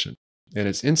insufficient. And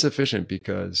it's insufficient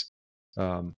because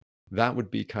that would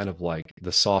be kind of like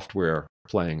the software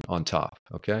playing on top.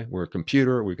 Okay. We're a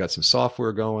computer. We've got some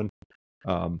software going.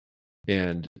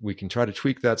 And we can try to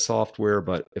tweak that software,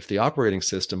 but if the operating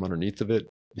system underneath of it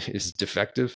is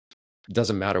defective, it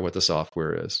doesn't matter what the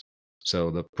software is.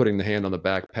 So the putting the hand on the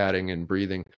back, patting and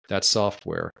breathing, that's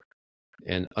software.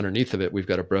 And underneath of it, we've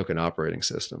got a broken operating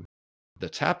system. The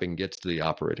tapping gets to the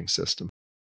operating system.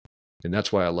 And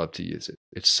that's why I love to use it.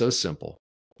 It's so simple.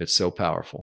 It's so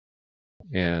powerful.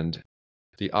 And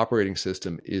the operating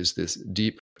system is this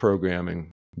deep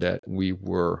programming that we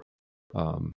were,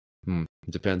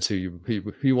 depends who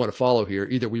you want to follow here.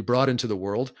 Either we brought into the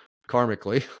world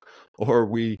karmically, or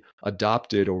we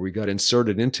adopted, or we got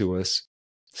inserted into us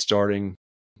starting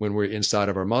when we're inside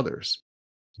of our mothers.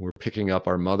 We're picking up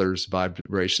our mother's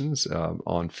vibrations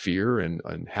on fear and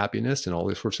happiness and all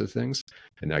these sorts of things.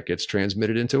 And that gets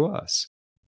transmitted into us.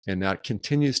 And that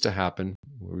continues to happen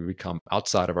when we become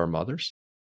outside of our mothers,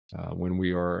 when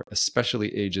we are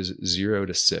especially ages 0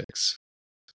 to 6.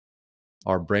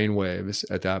 Our brain waves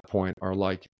at that point are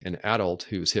like an adult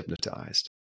who's hypnotized.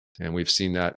 And we've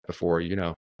seen that before,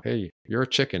 hey, you're a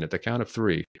chicken at the count of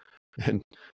 3, and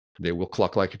they will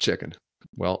cluck like a chicken.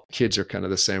 Well, kids are kind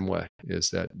of the same way, is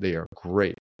that they are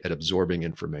great at absorbing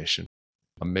information.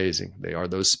 Amazing. They are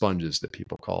those sponges that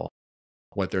people call.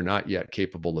 What they're not yet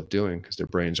capable of doing, because their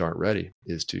brains aren't ready,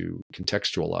 is to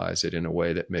contextualize it in a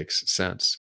way that makes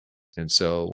sense. And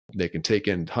so they can take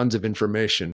in tons of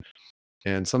information,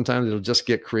 and sometimes it'll just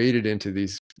get created into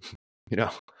these,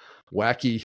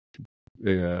 wacky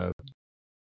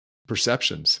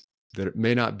perceptions that it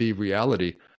may not be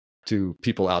reality to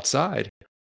people outside,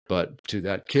 but to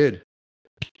that kid,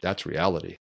 that's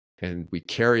reality. And we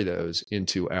carry those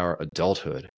into our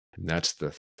adulthood. And that's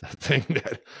the thing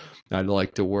that I'd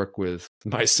like to work with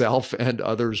myself and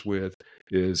others with,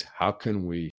 is how can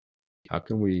we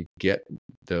get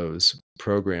those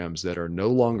programs that are no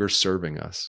longer serving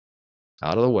us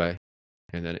out of the way,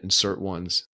 and then insert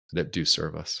ones that do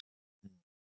serve us.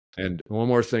 And one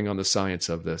more thing on the science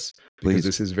of this, because Please.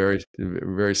 this is very,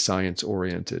 very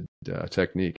science-oriented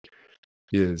technique,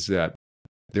 is that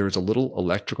there is a little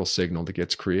electrical signal that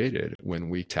gets created when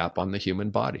we tap on the human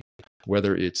body.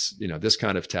 Whether it's this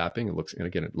kind of tapping,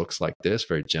 it looks like this,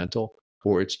 very gentle,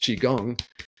 or it's qigong,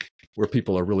 where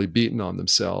people are really beating on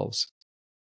themselves.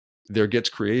 There gets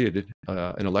created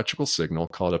an electrical signal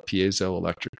called a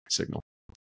piezoelectric signal,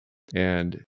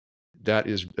 and that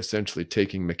is essentially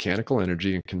taking mechanical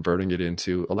energy and converting it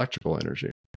into electrical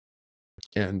energy.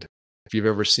 And if you've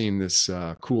ever seen this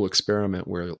cool experiment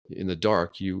where in the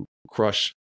dark you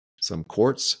crush some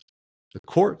quartz, the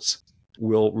quartz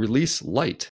will release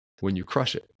light when you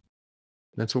crush it.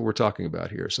 That's what we're talking about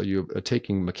here. So you're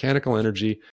taking mechanical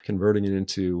energy, converting it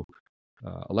into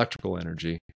electrical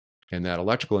energy, and that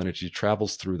electrical energy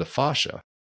travels through the fascia.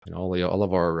 And all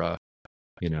of our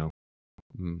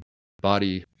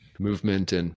body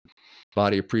movement and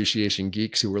body appreciation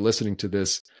geeks who are listening to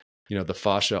this, the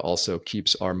fascia also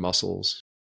keeps our muscles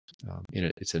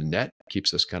it's a net,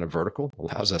 keeps us kind of vertical,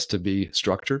 allows us to be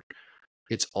structured.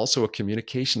 It's also a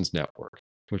communications network,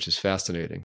 which is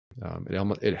fascinating.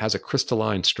 It has a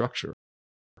crystalline structure,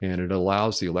 and it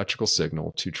allows the electrical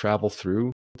signal to travel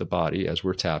through the body as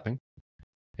we're tapping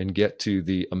and get to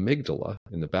the amygdala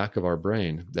in the back of our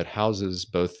brain that houses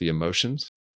both the emotions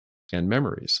and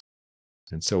memories.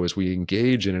 And so as we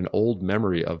engage in an old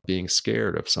memory of being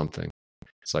scared of something,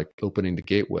 it's like opening the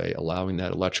gateway, allowing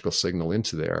that electrical signal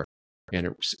into there, and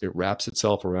it wraps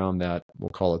itself around that, we'll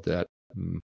call it that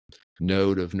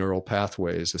node of neural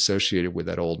pathways associated with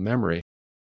that old memory.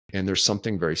 And there's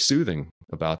something very soothing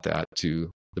about that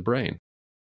to the brain.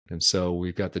 And so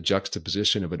we've got the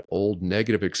juxtaposition of an old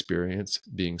negative experience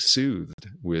being soothed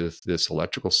with this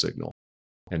electrical signal.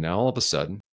 And now all of a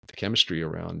sudden, the chemistry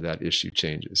around that issue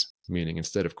changes, meaning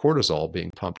instead of cortisol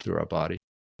being pumped through our body,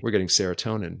 we're getting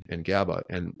serotonin and GABA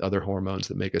and other hormones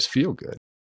that make us feel good.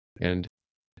 And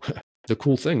the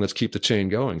cool thing, let's keep the chain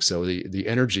going. So the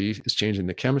energy is changing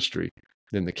the chemistry.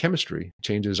 Then the chemistry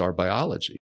changes our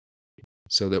biology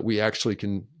so that we actually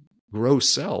can grow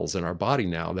cells in our body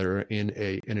now that are in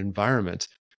an environment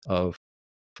of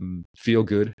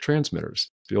feel-good transmitters,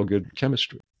 feel-good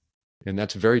chemistry. And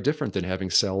that's very different than having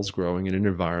cells growing in an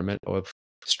environment of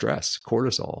stress,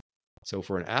 cortisol. So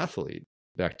for an athlete,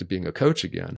 back to being a coach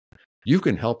again, you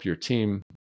can help your team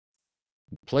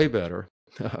play better,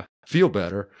 feel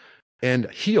better, and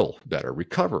heal better,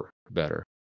 recover better,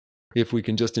 if we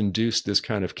can just induce this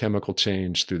kind of chemical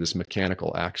change through this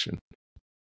mechanical action.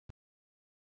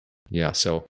 Yeah,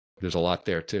 so there's a lot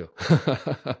there too.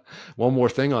 One more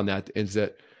thing on that is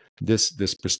that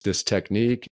this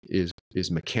technique is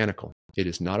mechanical. It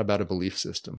is not about a belief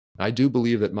system. I do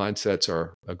believe that mindsets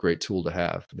are a great tool to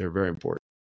have. They're very important.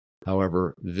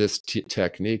 However, this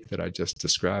technique that I just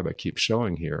described, I keep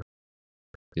showing here,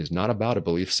 is not about a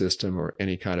belief system or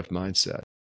any kind of mindset.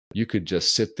 You could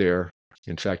just sit there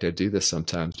In fact, I do this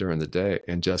sometimes during the day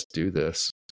and just do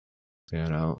this,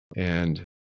 and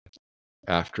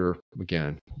after,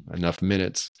 again, enough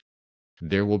minutes,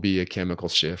 there will be a chemical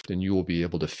shift and you will be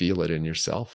able to feel it in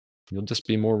yourself. You'll just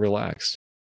be more relaxed.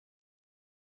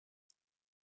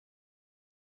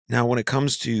 Now, when it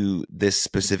comes to this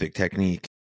specific technique,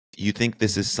 you think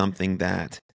this is something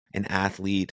that an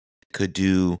athlete could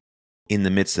do in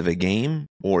the midst of a game,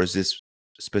 or is this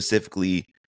specifically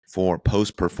for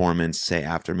post-performance, say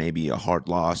after maybe a hard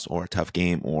loss or a tough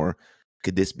game, or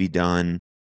could this be done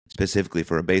specifically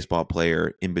for a baseball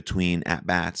player in between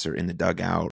at-bats or in the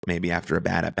dugout, maybe after a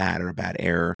bad at-bat or a bad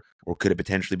error, or could it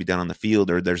potentially be done on the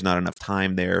field, or there's not enough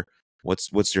time there?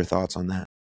 What's your thoughts on that?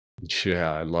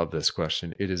 Yeah, I love this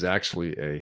question. It is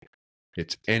actually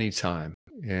it's any time.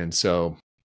 And so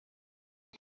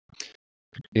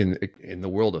in the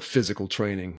world of physical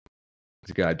training,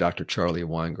 the guy, Dr. Charlie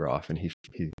Weingroff, and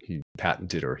he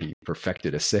patented, or he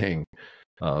perfected, a saying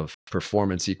of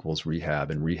performance equals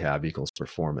rehab and rehab equals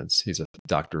performance. He's a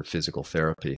doctor of physical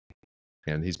therapy.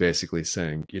 And he's basically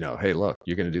saying, hey, look,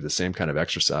 you're going to do the same kind of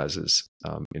exercises,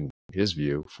 in his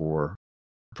view, for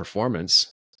performance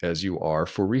as you are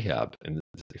for rehab. And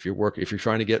if you're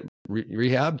trying to get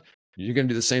rehabbed, you're going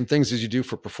to do the same things as you do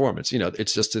for performance.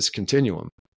 It's just this continuum.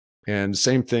 And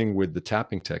same thing with the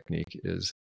tapping technique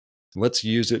is, let's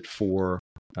use it for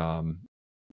kind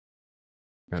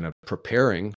of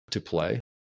preparing to play.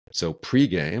 So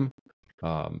pre-game,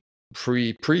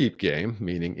 pre-game,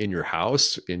 meaning in your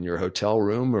house, in your hotel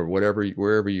room, or wherever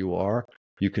you are,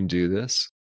 you can do this.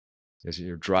 As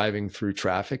you're driving through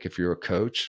traffic, if you're a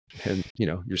coach and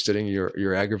you're sitting,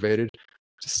 you're aggravated,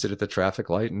 just sit at the traffic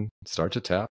light and start to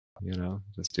tap.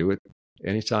 Just do it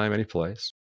anytime, any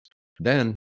place.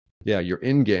 Then, you're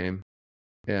in game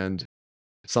and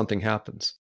something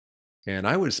happens. And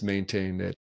I would maintain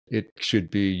that it should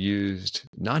be used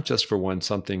not just for when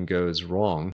something goes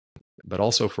wrong, but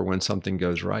also for when something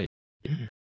goes right. And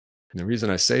the reason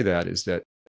I say that is that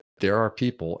there are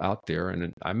people out there,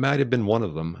 and I might have been one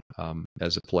of them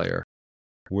as a player,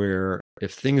 where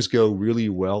if things go really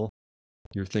well,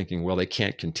 you're thinking, well, they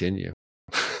can't continue.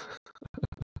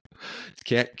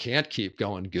 can't keep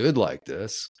going good like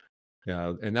this.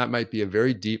 And that might be a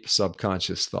very deep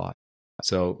subconscious thought.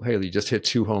 So, hey, you just hit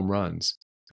 2 home runs.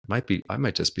 I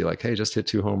might just be like, hey, just hit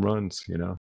 2 home runs,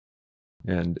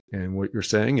 And what you're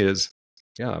saying is,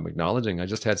 I'm acknowledging I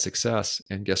just had success,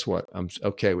 and guess what? I'm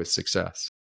okay with success.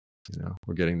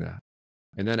 We're getting that.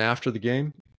 And then after the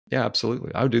game,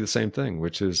 absolutely, I would do the same thing,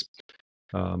 which is,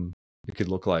 it could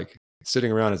look like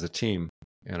sitting around as a team.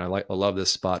 And I love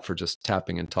this spot for just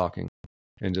tapping and talking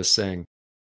and just saying,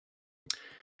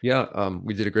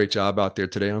 we did a great job out there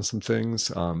today on some things,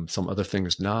 some other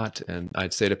things not. And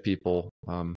I'd say to people,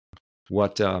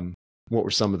 what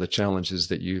were some of the challenges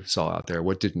that you saw out there?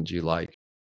 What didn't you like?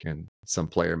 And some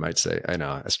player might say, I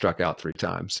know, I struck out 3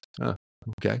 times.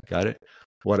 Okay, got it.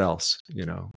 What else?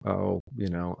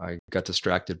 I got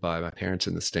distracted by my parents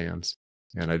in the stands,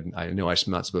 and I know I'm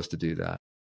not supposed to do that.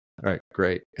 All right,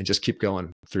 great. And just keep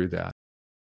going through that.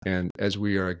 And as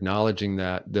we are acknowledging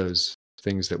those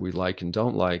things that we like and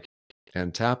don't like,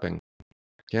 and tapping,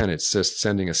 again, it's just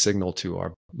sending a signal to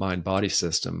our mind-body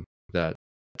system that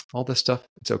all this stuff,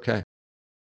 it's okay.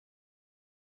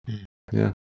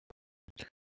 Yeah.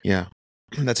 Yeah.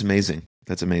 That's amazing.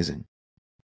 Because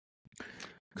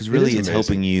really it's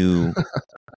helping you.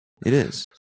 It is.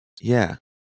 Yeah.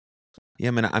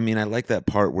 Yeah, man. I mean, I like that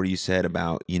part where you said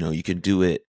about, you can do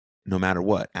it no matter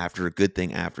what, after a good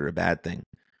thing, after a bad thing,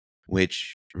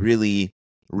 which really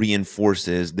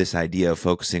reinforces this idea of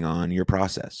focusing on your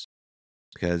process.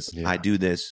 Because I do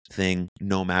this thing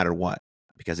no matter what,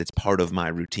 because it's part of my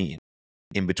routine.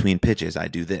 In between pitches, I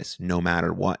do this no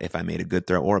matter what, if I made a good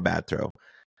throw or a bad throw,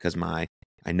 because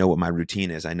I know what my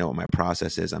routine is. I know what my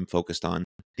process is. I'm focused on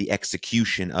the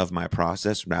execution of my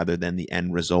process rather than the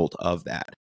end result of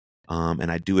that.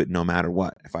 And I do it no matter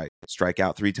what. If I strike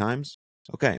out 3 times,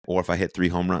 okay. Or if I hit 3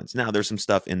 home runs. Now, there's some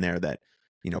stuff in there that,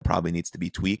 probably needs to be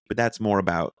tweaked, but that's more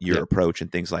about your approach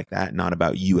and things like that, not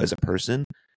about you as a person.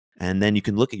 And then you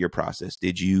can look at your process.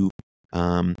 Did you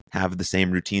have the same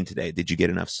routine today? Did you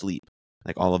get enough sleep?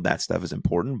 Like, all of that stuff is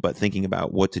important, but thinking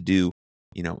about what to do,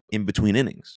 in between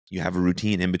innings. You have a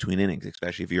routine in between innings,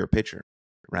 especially if you're a pitcher,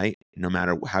 right? No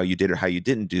matter how you did or how you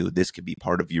didn't do, this could be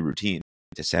part of your routine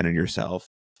to center yourself,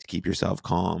 to keep yourself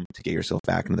calm, to get yourself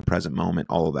back into the present moment,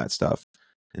 all of that stuff.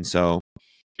 And so,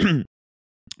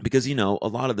 because, a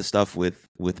lot of the stuff with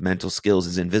mental skills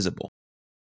is invisible.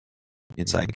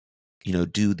 It's like,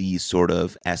 do these sort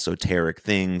of esoteric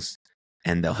things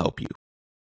and they'll help you.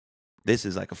 This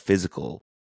is like a physical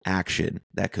action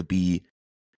that could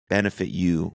benefit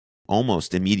you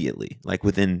almost immediately, like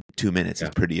within 2 minutes is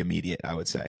Yeah, pretty immediate, I would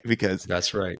say, because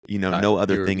that's right. no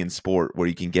other You're thing in sport where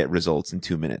you can get results in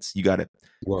 2 minutes. You got to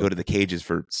well, go to the cages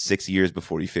for 6 years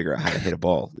before you figure out how to hit a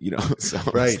ball, So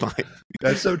it's right. like,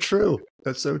 That's so true.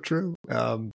 That's so true.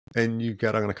 And you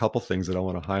got on a couple things that I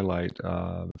want to highlight,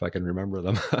 if I can remember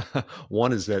them.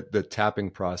 One is that the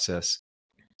tapping process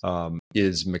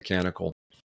is mechanical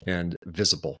and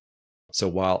visible. So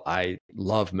while I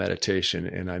love meditation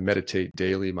and I meditate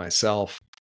daily myself,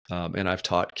 and I've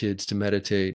taught kids to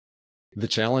meditate, the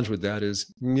challenge with that is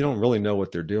you don't really know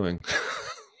what they're doing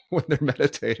when they're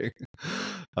meditating.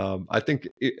 I think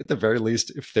at the very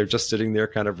least, if they're just sitting there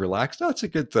kind of relaxed, that's a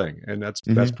good thing, and that's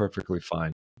Mhm. perfectly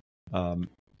fine. Um,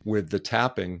 with the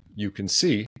tapping, you can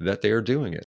see that they are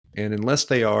doing it, and unless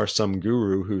they are some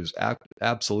guru who's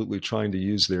absolutely trying to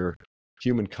use their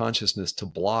human consciousness to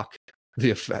block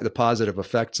the positive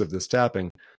effects of this tapping,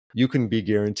 you can be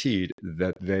guaranteed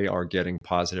that they are getting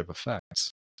positive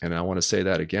effects. And I want to say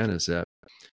that again is that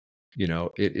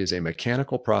it is a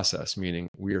mechanical process, meaning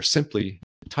we are simply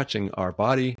touching our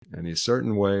body in these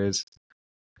certain ways,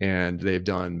 and they've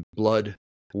done blood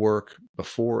work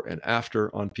before and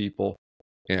after on people,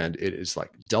 and it is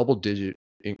like double digit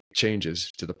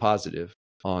changes to the positive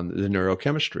on the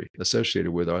neurochemistry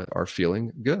associated with our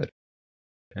feeling good.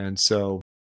 And so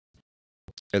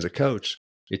as a coach,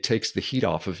 it takes the heat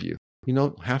off of you. You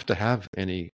don't have to have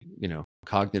any,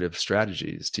 cognitive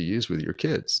strategies to use with your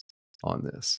kids on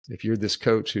this. If you're this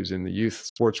coach who's in the youth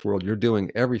sports world, you're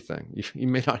doing everything. You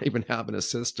may not even have an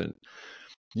assistant.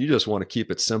 You just want to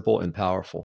keep it simple and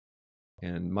powerful.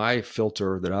 And my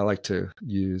filter that I like to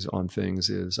use on things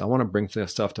is I want to bring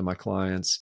stuff to my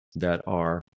clients that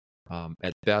are,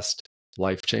 at best,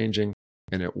 life changing,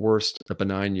 and at worst, a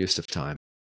benign use of time.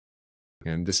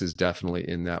 And this is definitely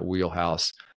in that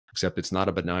wheelhouse, except it's not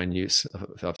a benign use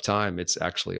of time. It's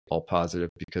actually all positive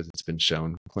because it's been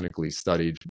shown, clinically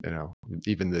studied.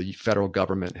 Even the federal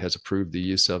government has approved the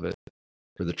use of it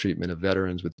for the treatment of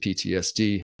veterans with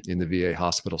PTSD in the VA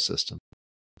hospital system.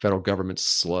 Federal government's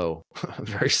slow,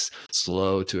 very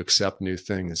slow to accept new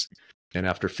things. And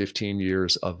after 15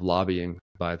 years of lobbying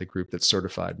by the group that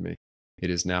certified me,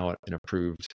 it is now an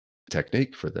approved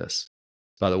technique for this.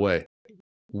 By the way,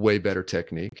 way better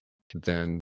technique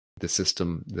than the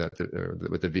system that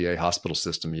the VA hospital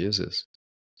system uses.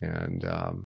 And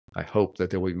I hope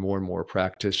that there will be more and more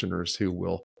practitioners who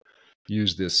will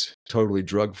use this totally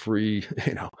drug-free,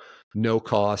 no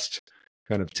cost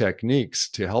kind of techniques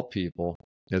to help people,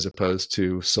 as opposed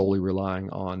to solely relying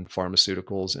on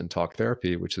pharmaceuticals and talk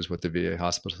therapy, which is what the VA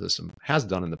hospital system has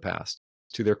done in the past.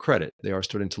 To their credit, they are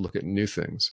starting to look at new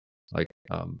things like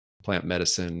plant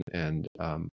medicine and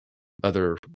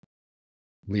other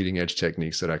leading edge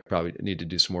techniques that I probably need to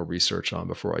do some more research on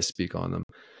before I speak on them.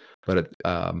 But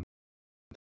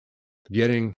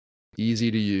getting easy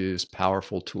to use,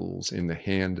 powerful tools in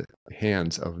the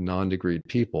hands of non-degreed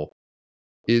people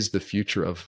is the future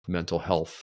of mental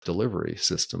health delivery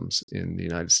systems in the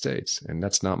United States. And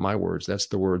that's not my words. That's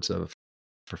the words of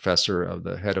professor of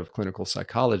the head of clinical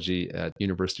psychology at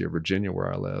University of Virginia,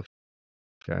 where I live.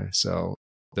 Okay. So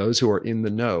those who are in the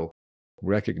know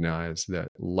recognize that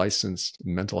licensed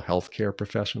mental health care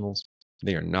professionals,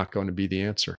 they are not going to be the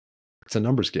answer. It's a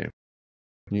numbers game.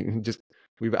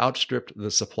 We've outstripped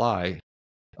the supply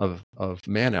of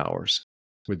man hours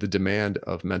with the demand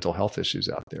of mental health issues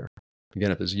out there.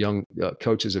 Again, if as young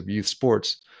coaches of youth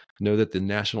sports know that the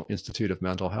National Institute of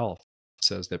Mental Health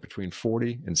says that between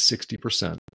 40 and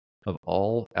 60% of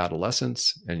all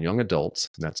adolescents and young adults,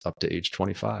 and that's up to age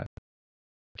 25,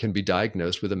 can be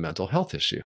diagnosed with a mental health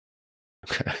issue.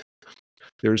 Okay.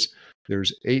 There's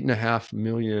 8.5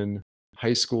 million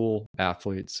high school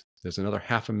athletes. There's another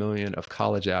 500,000 of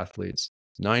college athletes,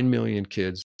 9 million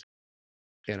kids.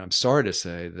 And I'm sorry to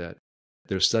say that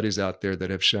there's studies out there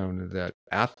that have shown that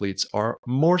athletes are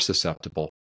more susceptible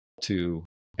to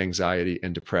anxiety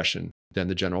and depression than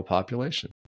the general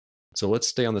population. So let's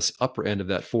stay on this upper end of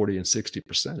that 40 and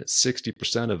 60%. It's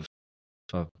 60%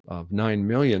 of 9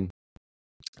 million.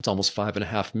 It's almost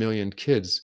 5.5 million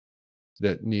kids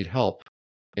that need help.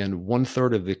 And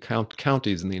 1/3 of the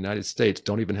counties in the United States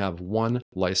don't even have one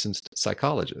licensed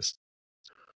psychologist.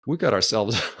 We got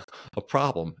ourselves a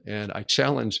problem. And I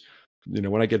challenge,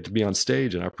 when I get to be on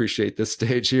stage, and I appreciate this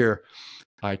stage here,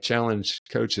 I challenge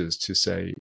coaches to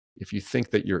say, if you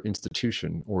think that your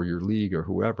institution or your league or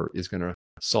whoever is going to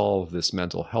solve this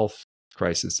mental health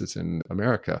crisis that's in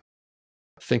America,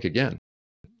 think again.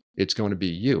 It's going to be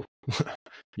you,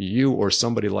 you or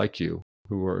somebody like you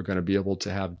who are going to be able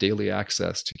to have daily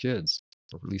access to kids,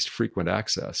 or at least frequent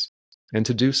access. and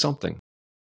to do something,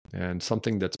 and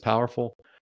something that's powerful.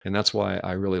 And that's why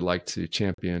I really like to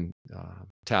champion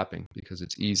tapping, because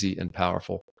it's easy and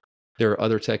powerful. There are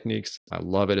other techniques. I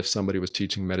love it if somebody was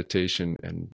teaching meditation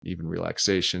and even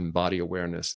relaxation, body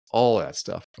awareness, all that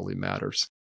stuff really matters.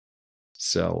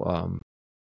 So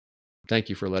thank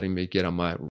you for letting me get on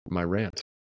my rant.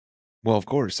 Well, of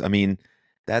course. I mean,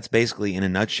 that's basically in a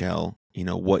nutshell,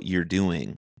 what you're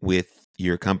doing with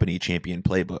your company Champion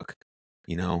Playbook,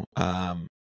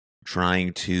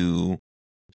 trying to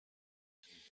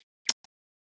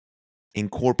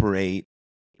incorporate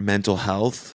mental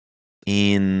health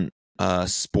in a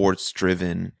sports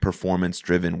driven, performance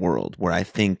driven world, where I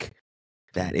think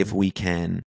that if we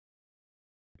can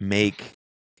make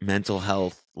mental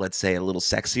health, let's say, a little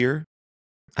sexier,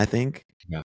 I think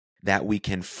Yeah. that we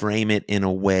can frame it in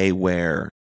a way where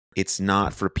it's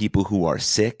not for people who are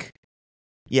sick.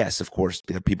 Yes, of course,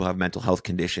 people have mental health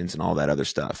conditions and all that other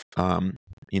stuff,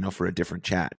 for a different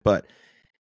chat. But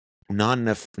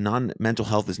non-mental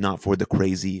health is not for the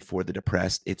crazy, for the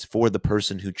depressed. It's for the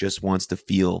person who just wants to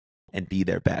feel and be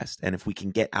their best. And if we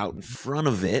can get out in front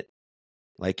of it,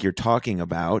 like you're talking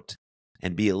about,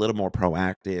 and be a little more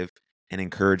proactive and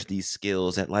encourage these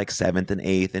skills at like 7th and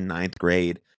 8th and 9th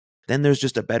grade, then there's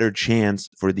just a better chance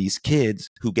for these kids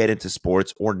who get into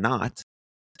sports or not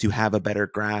to have a better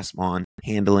grasp on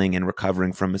handling and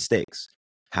recovering from mistakes,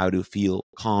 how to feel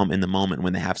calm in the moment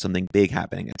when they have something big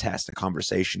happening, a test, a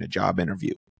conversation, a job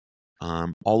interview,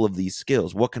 all of these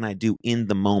skills. What can I do in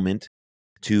the moment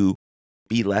to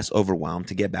be less overwhelmed,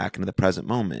 to get back into the present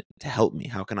moment, to help me?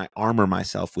 How can I armor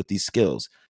myself with these skills?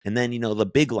 And then, the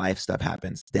big life stuff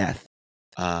happens, death,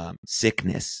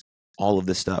 sickness, all of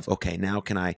this stuff. Okay, now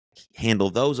can I handle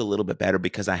those a little bit better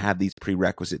because I have these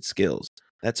prerequisite skills?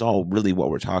 That's all really what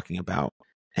we're talking about.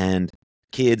 And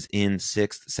kids in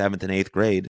 6th, 7th, and 8th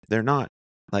grade,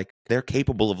 they're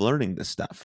capable of learning this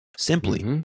stuff.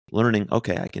 Simply learning,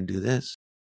 okay, I can do this,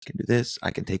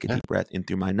 I can take a deep breath in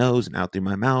through my nose and out through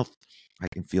my mouth. I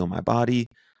can feel my body.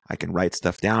 I can write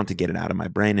stuff down to get it out of my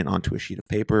brain and onto a sheet of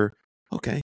paper.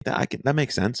 Okay, that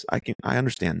makes sense. I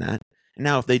understand that. And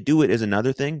now if they do it is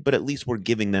another thing, but at least we're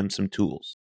giving them some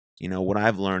tools. What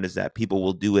I've learned is that people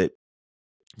will do it,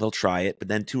 they'll try it, but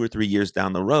then 2 or 3 years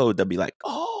down the road, they'll be like,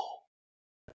 oh,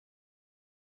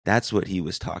 that's what he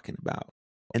was talking about.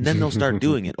 And then they'll start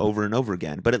doing it over and over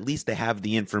again. But at least they have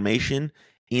the information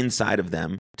inside of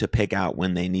them to pick out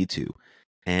when they need to.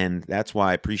 And that's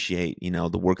why I appreciate,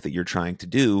 the work that you're trying to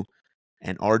do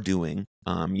and are doing.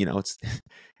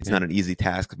 It's not an easy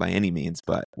task by any means,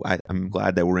 but I'm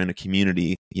glad that we're in a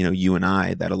community, you and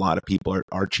I, that a lot of people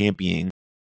are championing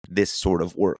this sort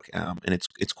of work. And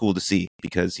it's cool to see,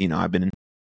 because, I've been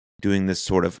doing this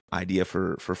sort of idea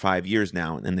for 5 years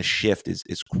now, and the shift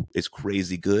is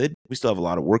crazy good. We still have a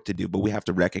lot of work to do, but we have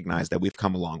to recognize that we've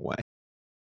come a long way.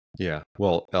 Yeah.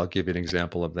 Well, I'll give you an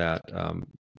example of that.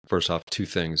 First off, two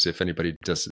things. If anybody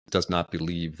does not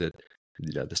believe that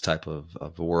this type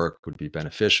of work would be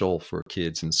beneficial for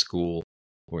kids in school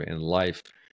or in life,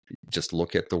 just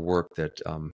look at the work that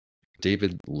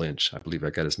David Lynch, I believe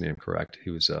I got his name correct,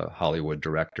 he was a Hollywood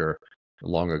director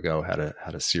long ago, had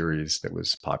a series that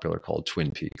was popular called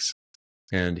Twin Peaks.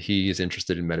 And he is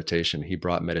interested in meditation. He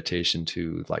brought meditation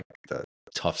to like the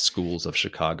tough schools of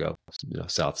Chicago,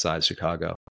 South Side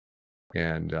Chicago,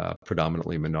 and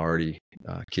predominantly minority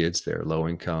kids there, low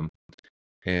income,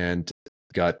 and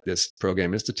got this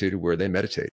program instituted where they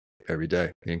meditate every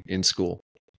day in school.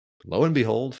 Lo and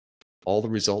behold, all the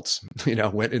results,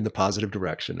 went in the positive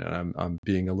direction. And I'm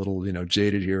being a little,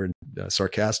 jaded here and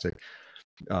sarcastic,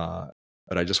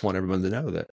 but I just want everyone to know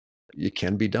that it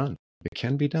can be done. It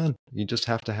can be done. You just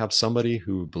have to have somebody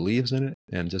who believes in it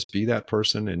and just be that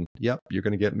person. And yep, you're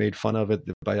going to get made fun of it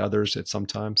by others at some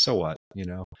time. So what,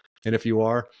 And if you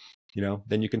are,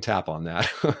 then you can tap on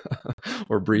that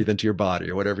or breathe into your body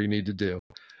or whatever you need to do.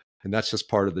 And that's just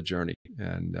part of the journey.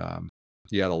 And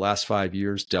the last 5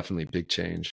 years, definitely big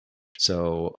change.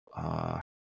 So,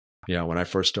 when I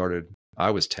first started, I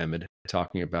was timid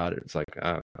talking about it. It's like,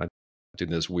 I did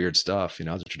this weird stuff,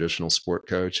 I was a traditional sport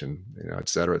coach and, et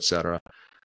cetera, et cetera.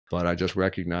 But I just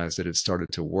recognized that it started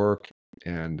to work,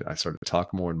 and I started to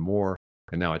talk more and more.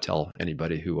 And now I tell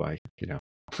anybody who I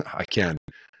can,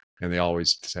 and they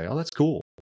always say, oh, that's cool.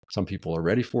 Some people are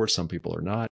ready for it. Some people are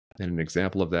not. And an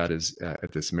example of that is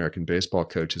at this American Baseball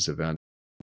Coaches event.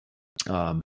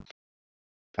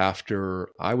 After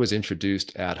I was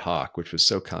introduced ad hoc, which was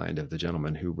so kind of the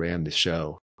gentleman who ran the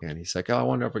show. And he's like, oh, I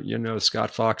wonder if,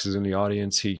 Scott Fox is in the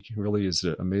audience. He really is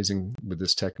amazing with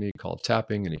this technique called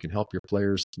tapping, and he can help your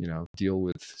players, deal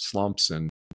with slumps and,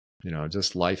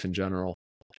 just life in general.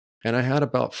 And I had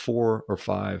about 4 or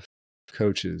 5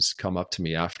 coaches come up to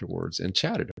me afterwards and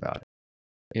chatted about it.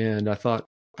 And I thought,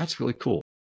 that's really cool.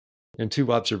 And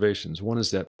 2 observations. One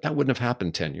is that wouldn't have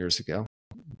happened 10 years ago.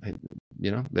 I,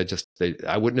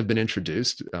 I wouldn't have been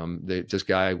introduced. This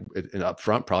guy up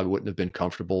front probably wouldn't have been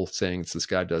comfortable saying this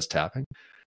guy does tapping.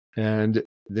 And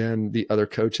then the other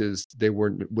coaches, they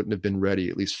wouldn't have been ready,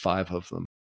 at least 5 of them.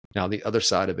 Now, the other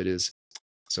side of it is,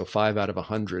 so 5 out of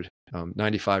 100,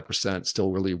 95%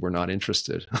 still really were not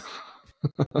interested.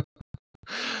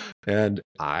 And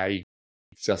I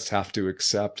just have to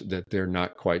accept that they're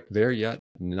not quite there yet.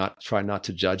 Try not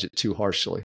to judge it too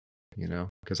harshly,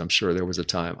 because I'm sure there was a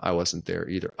time I wasn't there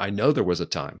either. I know there was a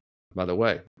time, by the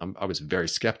way, I was very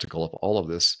skeptical of all of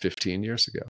this 15 years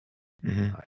ago.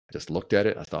 Mm-hmm. I just looked at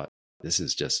it. I thought, this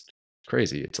is just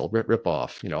crazy. It's a rip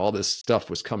off. All this stuff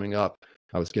was coming up.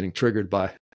 I was getting triggered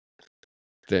by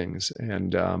things.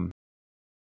 And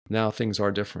now things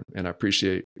are different. And I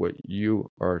appreciate what you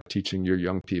are teaching your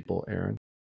young people, Aaron,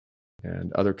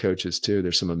 and other coaches too.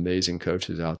 There's some amazing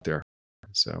coaches out there.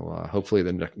 So hopefully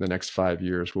the next 5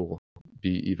 years will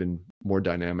be even more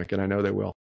dynamic. And I know they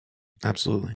will.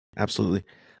 Absolutely. Absolutely.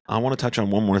 I want to touch on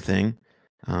one more thing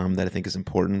that I think is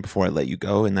important before I let you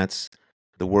go. And that's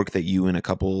the work that you and a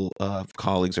couple of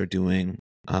colleagues are doing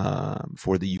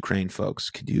for the Ukraine folks.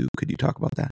 Could you talk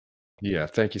about that? Yeah,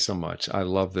 thank you so much. I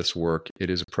love this work.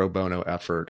 It is a pro bono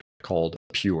effort called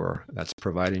PURE. That's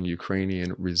providing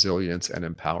Ukrainian resilience and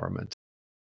empowerment.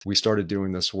 We started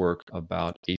doing this work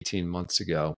about 18 months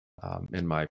ago. And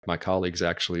my colleagues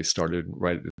actually started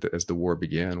right as the war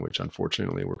began, which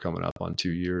unfortunately we're coming up on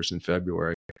 2 years in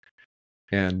February.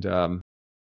 And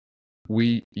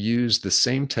we use the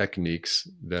same techniques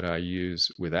that I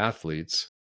use with athletes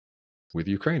with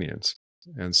Ukrainians.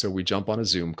 And so we jump on a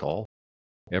Zoom call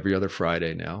every other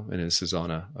Friday now. And this is on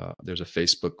there's a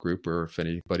Facebook group where if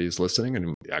anybody is listening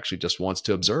and actually just wants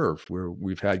to observe, where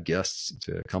we've had guests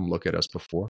to come look at us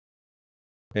before.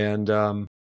 And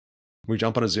we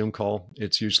jump on a Zoom call.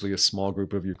 It's usually a small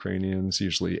group of Ukrainians,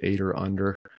 usually 8 or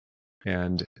under.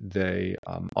 And they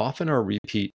often are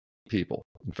repeat people.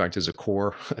 In fact, as a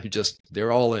core,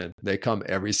 they're all in. They come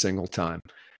every single time.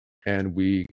 And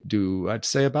we do, I'd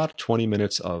say, about 20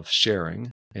 minutes of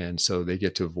sharing. And so they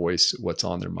get to voice what's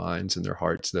on their minds and their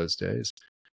hearts those days.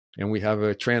 And we have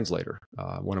a translator.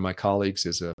 One of my colleagues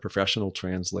is a professional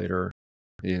translator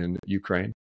in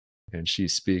Ukraine, and she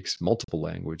speaks multiple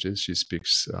languages. She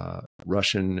speaks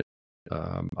Russian,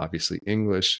 obviously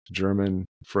English, German,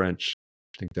 French.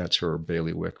 I think that's her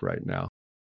bailiwick right now.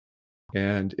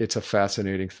 And it's a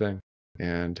fascinating thing.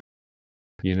 And,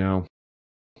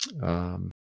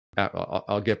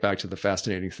 I'll get back to the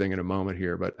fascinating thing in a moment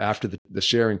here, but after the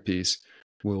sharing piece,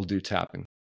 we'll do tapping.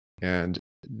 And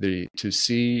to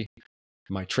see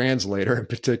my translator in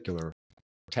particular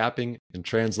tapping and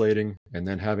translating, and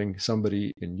then having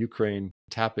somebody in Ukraine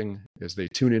tapping as they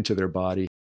tune into their body,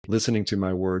 listening to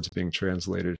my words being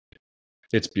translated,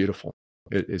 it's beautiful.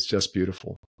 It's just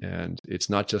beautiful. And it's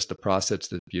not just the process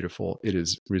that's beautiful, it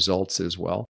is results as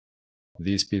well.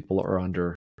 These people are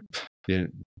under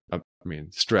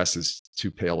stress is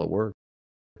too pale a word.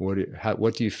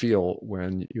 What do you feel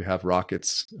when you have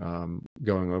rockets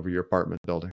going over your apartment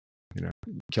building,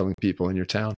 killing people in your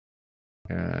town,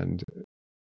 and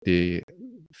the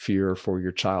fear for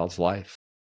your child's life?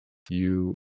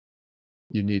 You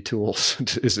need tools.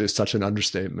 is such an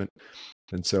understatement.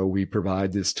 And so we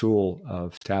provide this tool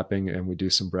of tapping, and we do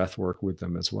some breath work with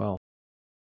them as well.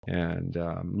 And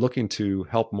looking to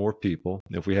help more people.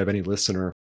 If we have any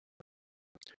listener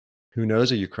who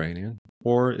knows a Ukrainian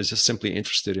or is just simply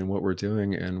interested in what we're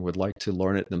doing and would like to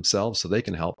learn it themselves so they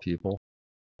can help people,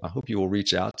 I hope you will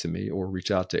reach out to me or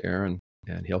reach out to Aaron,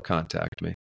 and he'll contact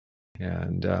me.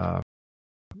 And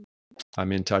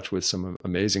I'm in touch with some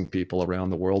amazing people around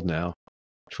the world now,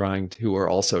 who are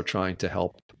also trying to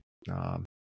help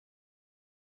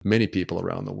many people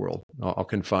around the world. I'll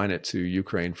confine it to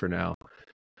Ukraine for now.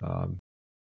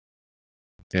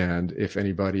 And if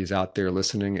anybody's out there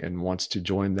listening and wants to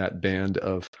join that band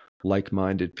of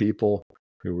like-minded people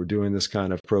who are doing this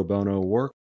kind of pro bono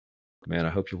work, man, I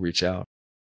hope you'll reach out.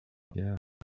 Yeah.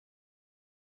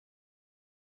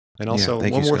 And also,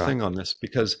 one more thing on this,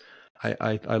 because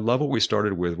I love what we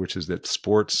started with, which is that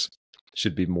sports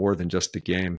should be more than just a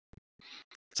game.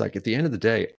 It's like, at the end of the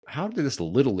day, how did this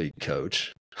Little League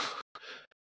coach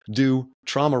do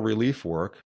trauma relief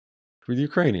work for the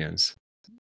Ukrainians?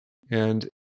 And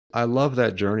I love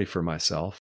that journey for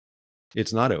myself.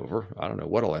 It's not over. I don't know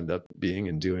what I'll end up being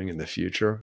and doing in the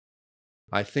future.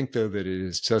 I think, though, that it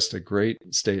is just a great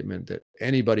statement that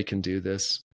anybody can do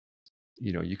this.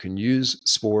 you can use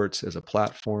sports as a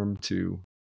platform to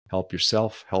help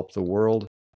yourself, help the world.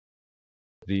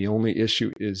 The only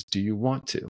issue is, do you want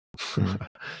to? Mm.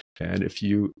 And if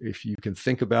you can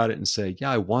think about it and say,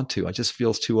 yeah, I want to, it just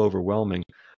feels too overwhelming,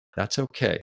 that's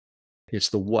okay. It's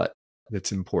the what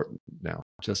that's important now.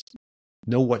 Just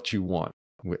know what you want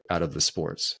out of the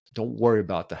sports. Don't worry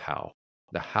about the how.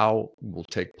 The how will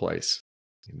take place.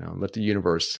 Let the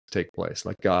universe take place.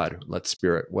 Let God, let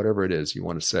spirit, whatever it is you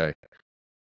want to say,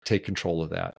 take control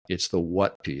of that. It's the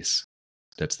what piece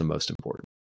that's the most important.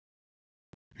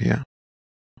 Yeah.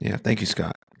 Yeah. Thank you,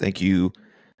 Scott. Thank you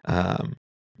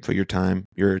for your time,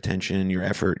 your attention, your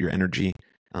effort, your energy.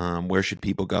 Where should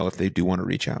people go if they do want to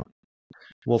reach out?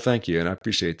 Well, thank you, and I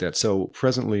appreciate that. So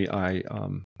presently, I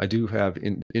do have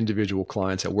individual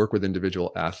clients. I work with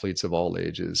individual athletes of all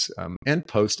ages and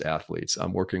post athletes.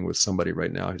 I'm working with somebody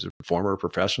right now who's a former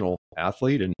professional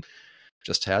athlete and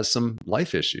just has some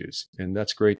life issues, and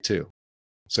that's great too.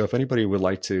 So if anybody would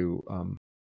like to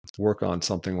work on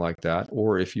something like that,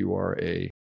 or if you are a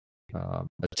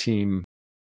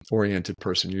team-oriented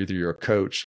person, either you're a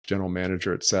coach, general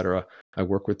manager, etc. I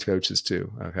work with coaches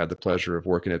too. I've had the pleasure of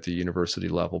working at the university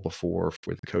level before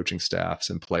with coaching staffs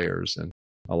and players, and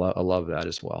I love that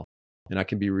as well. And I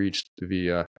can be reached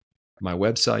via my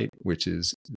website, which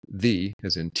is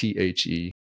as in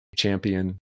THE,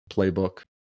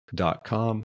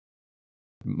 championplaybook.com.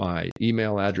 My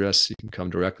email address, you can come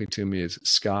directly to me, is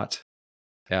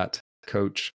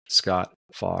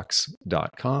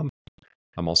scott@coachscottfox.com.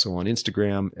 I'm also on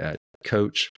Instagram at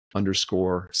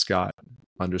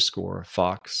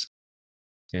coach_Scott_Fox.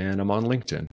 And I'm on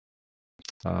LinkedIn.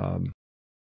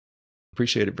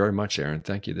 Appreciate it very much, Aaron.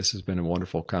 Thank you. This has been a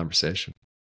wonderful conversation.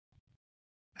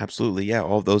 Absolutely. Yeah.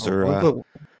 All of those are.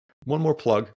 One more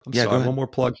plug. Go ahead. One more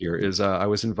plug here is I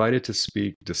was invited to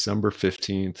speak December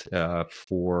 15th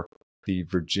for the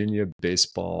Virginia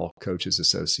Baseball Coaches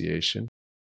Association.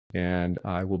 And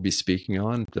I will be speaking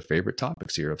on the favorite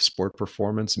topics here of sport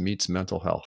performance meets mental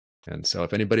health. And so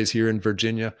if anybody's here in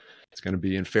Virginia, it's going to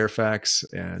be in Fairfax.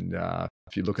 And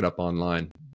if you look it up online,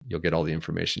 you'll get all the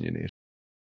information you need.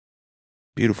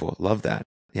 Beautiful. Love that.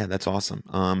 Yeah, that's awesome.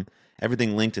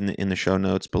 Everything linked in the show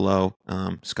notes below.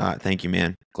 Scott, thank you,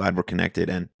 man. Glad we're connected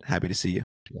and happy to see you.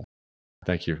 Yeah.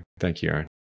 Thank you. Thank you, Aaron.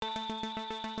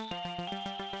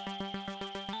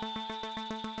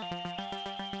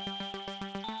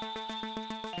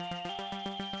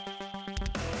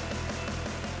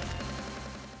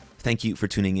 Thank you for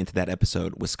tuning into that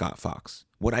episode with Scott Fox.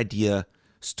 What idea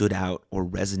stood out or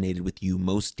resonated with you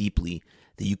most deeply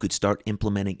that you could start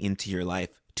implementing into your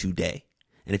life today?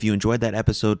 And if you enjoyed that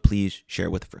episode, please share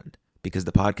it with a friend, because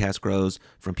the podcast grows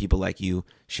from people like you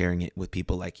sharing it with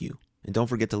people like you. And don't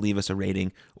forget to leave us a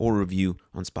rating or review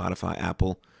on Spotify,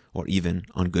 Apple, or even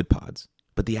on Good Pods.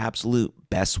 But the absolute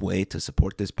best way to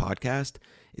support this podcast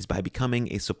is by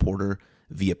becoming a supporter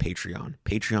via Patreon.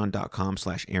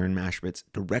 Patreon.com/Aaron Mashbitz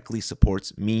directly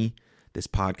supports me, this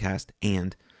podcast,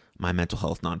 and my mental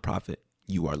health nonprofit,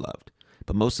 You Are Loved.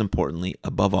 But most importantly,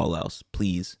 above all else,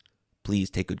 please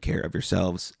take good care of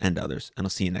yourselves and others. And I'll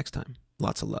see you next time.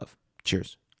 Lots of love.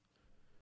 Cheers.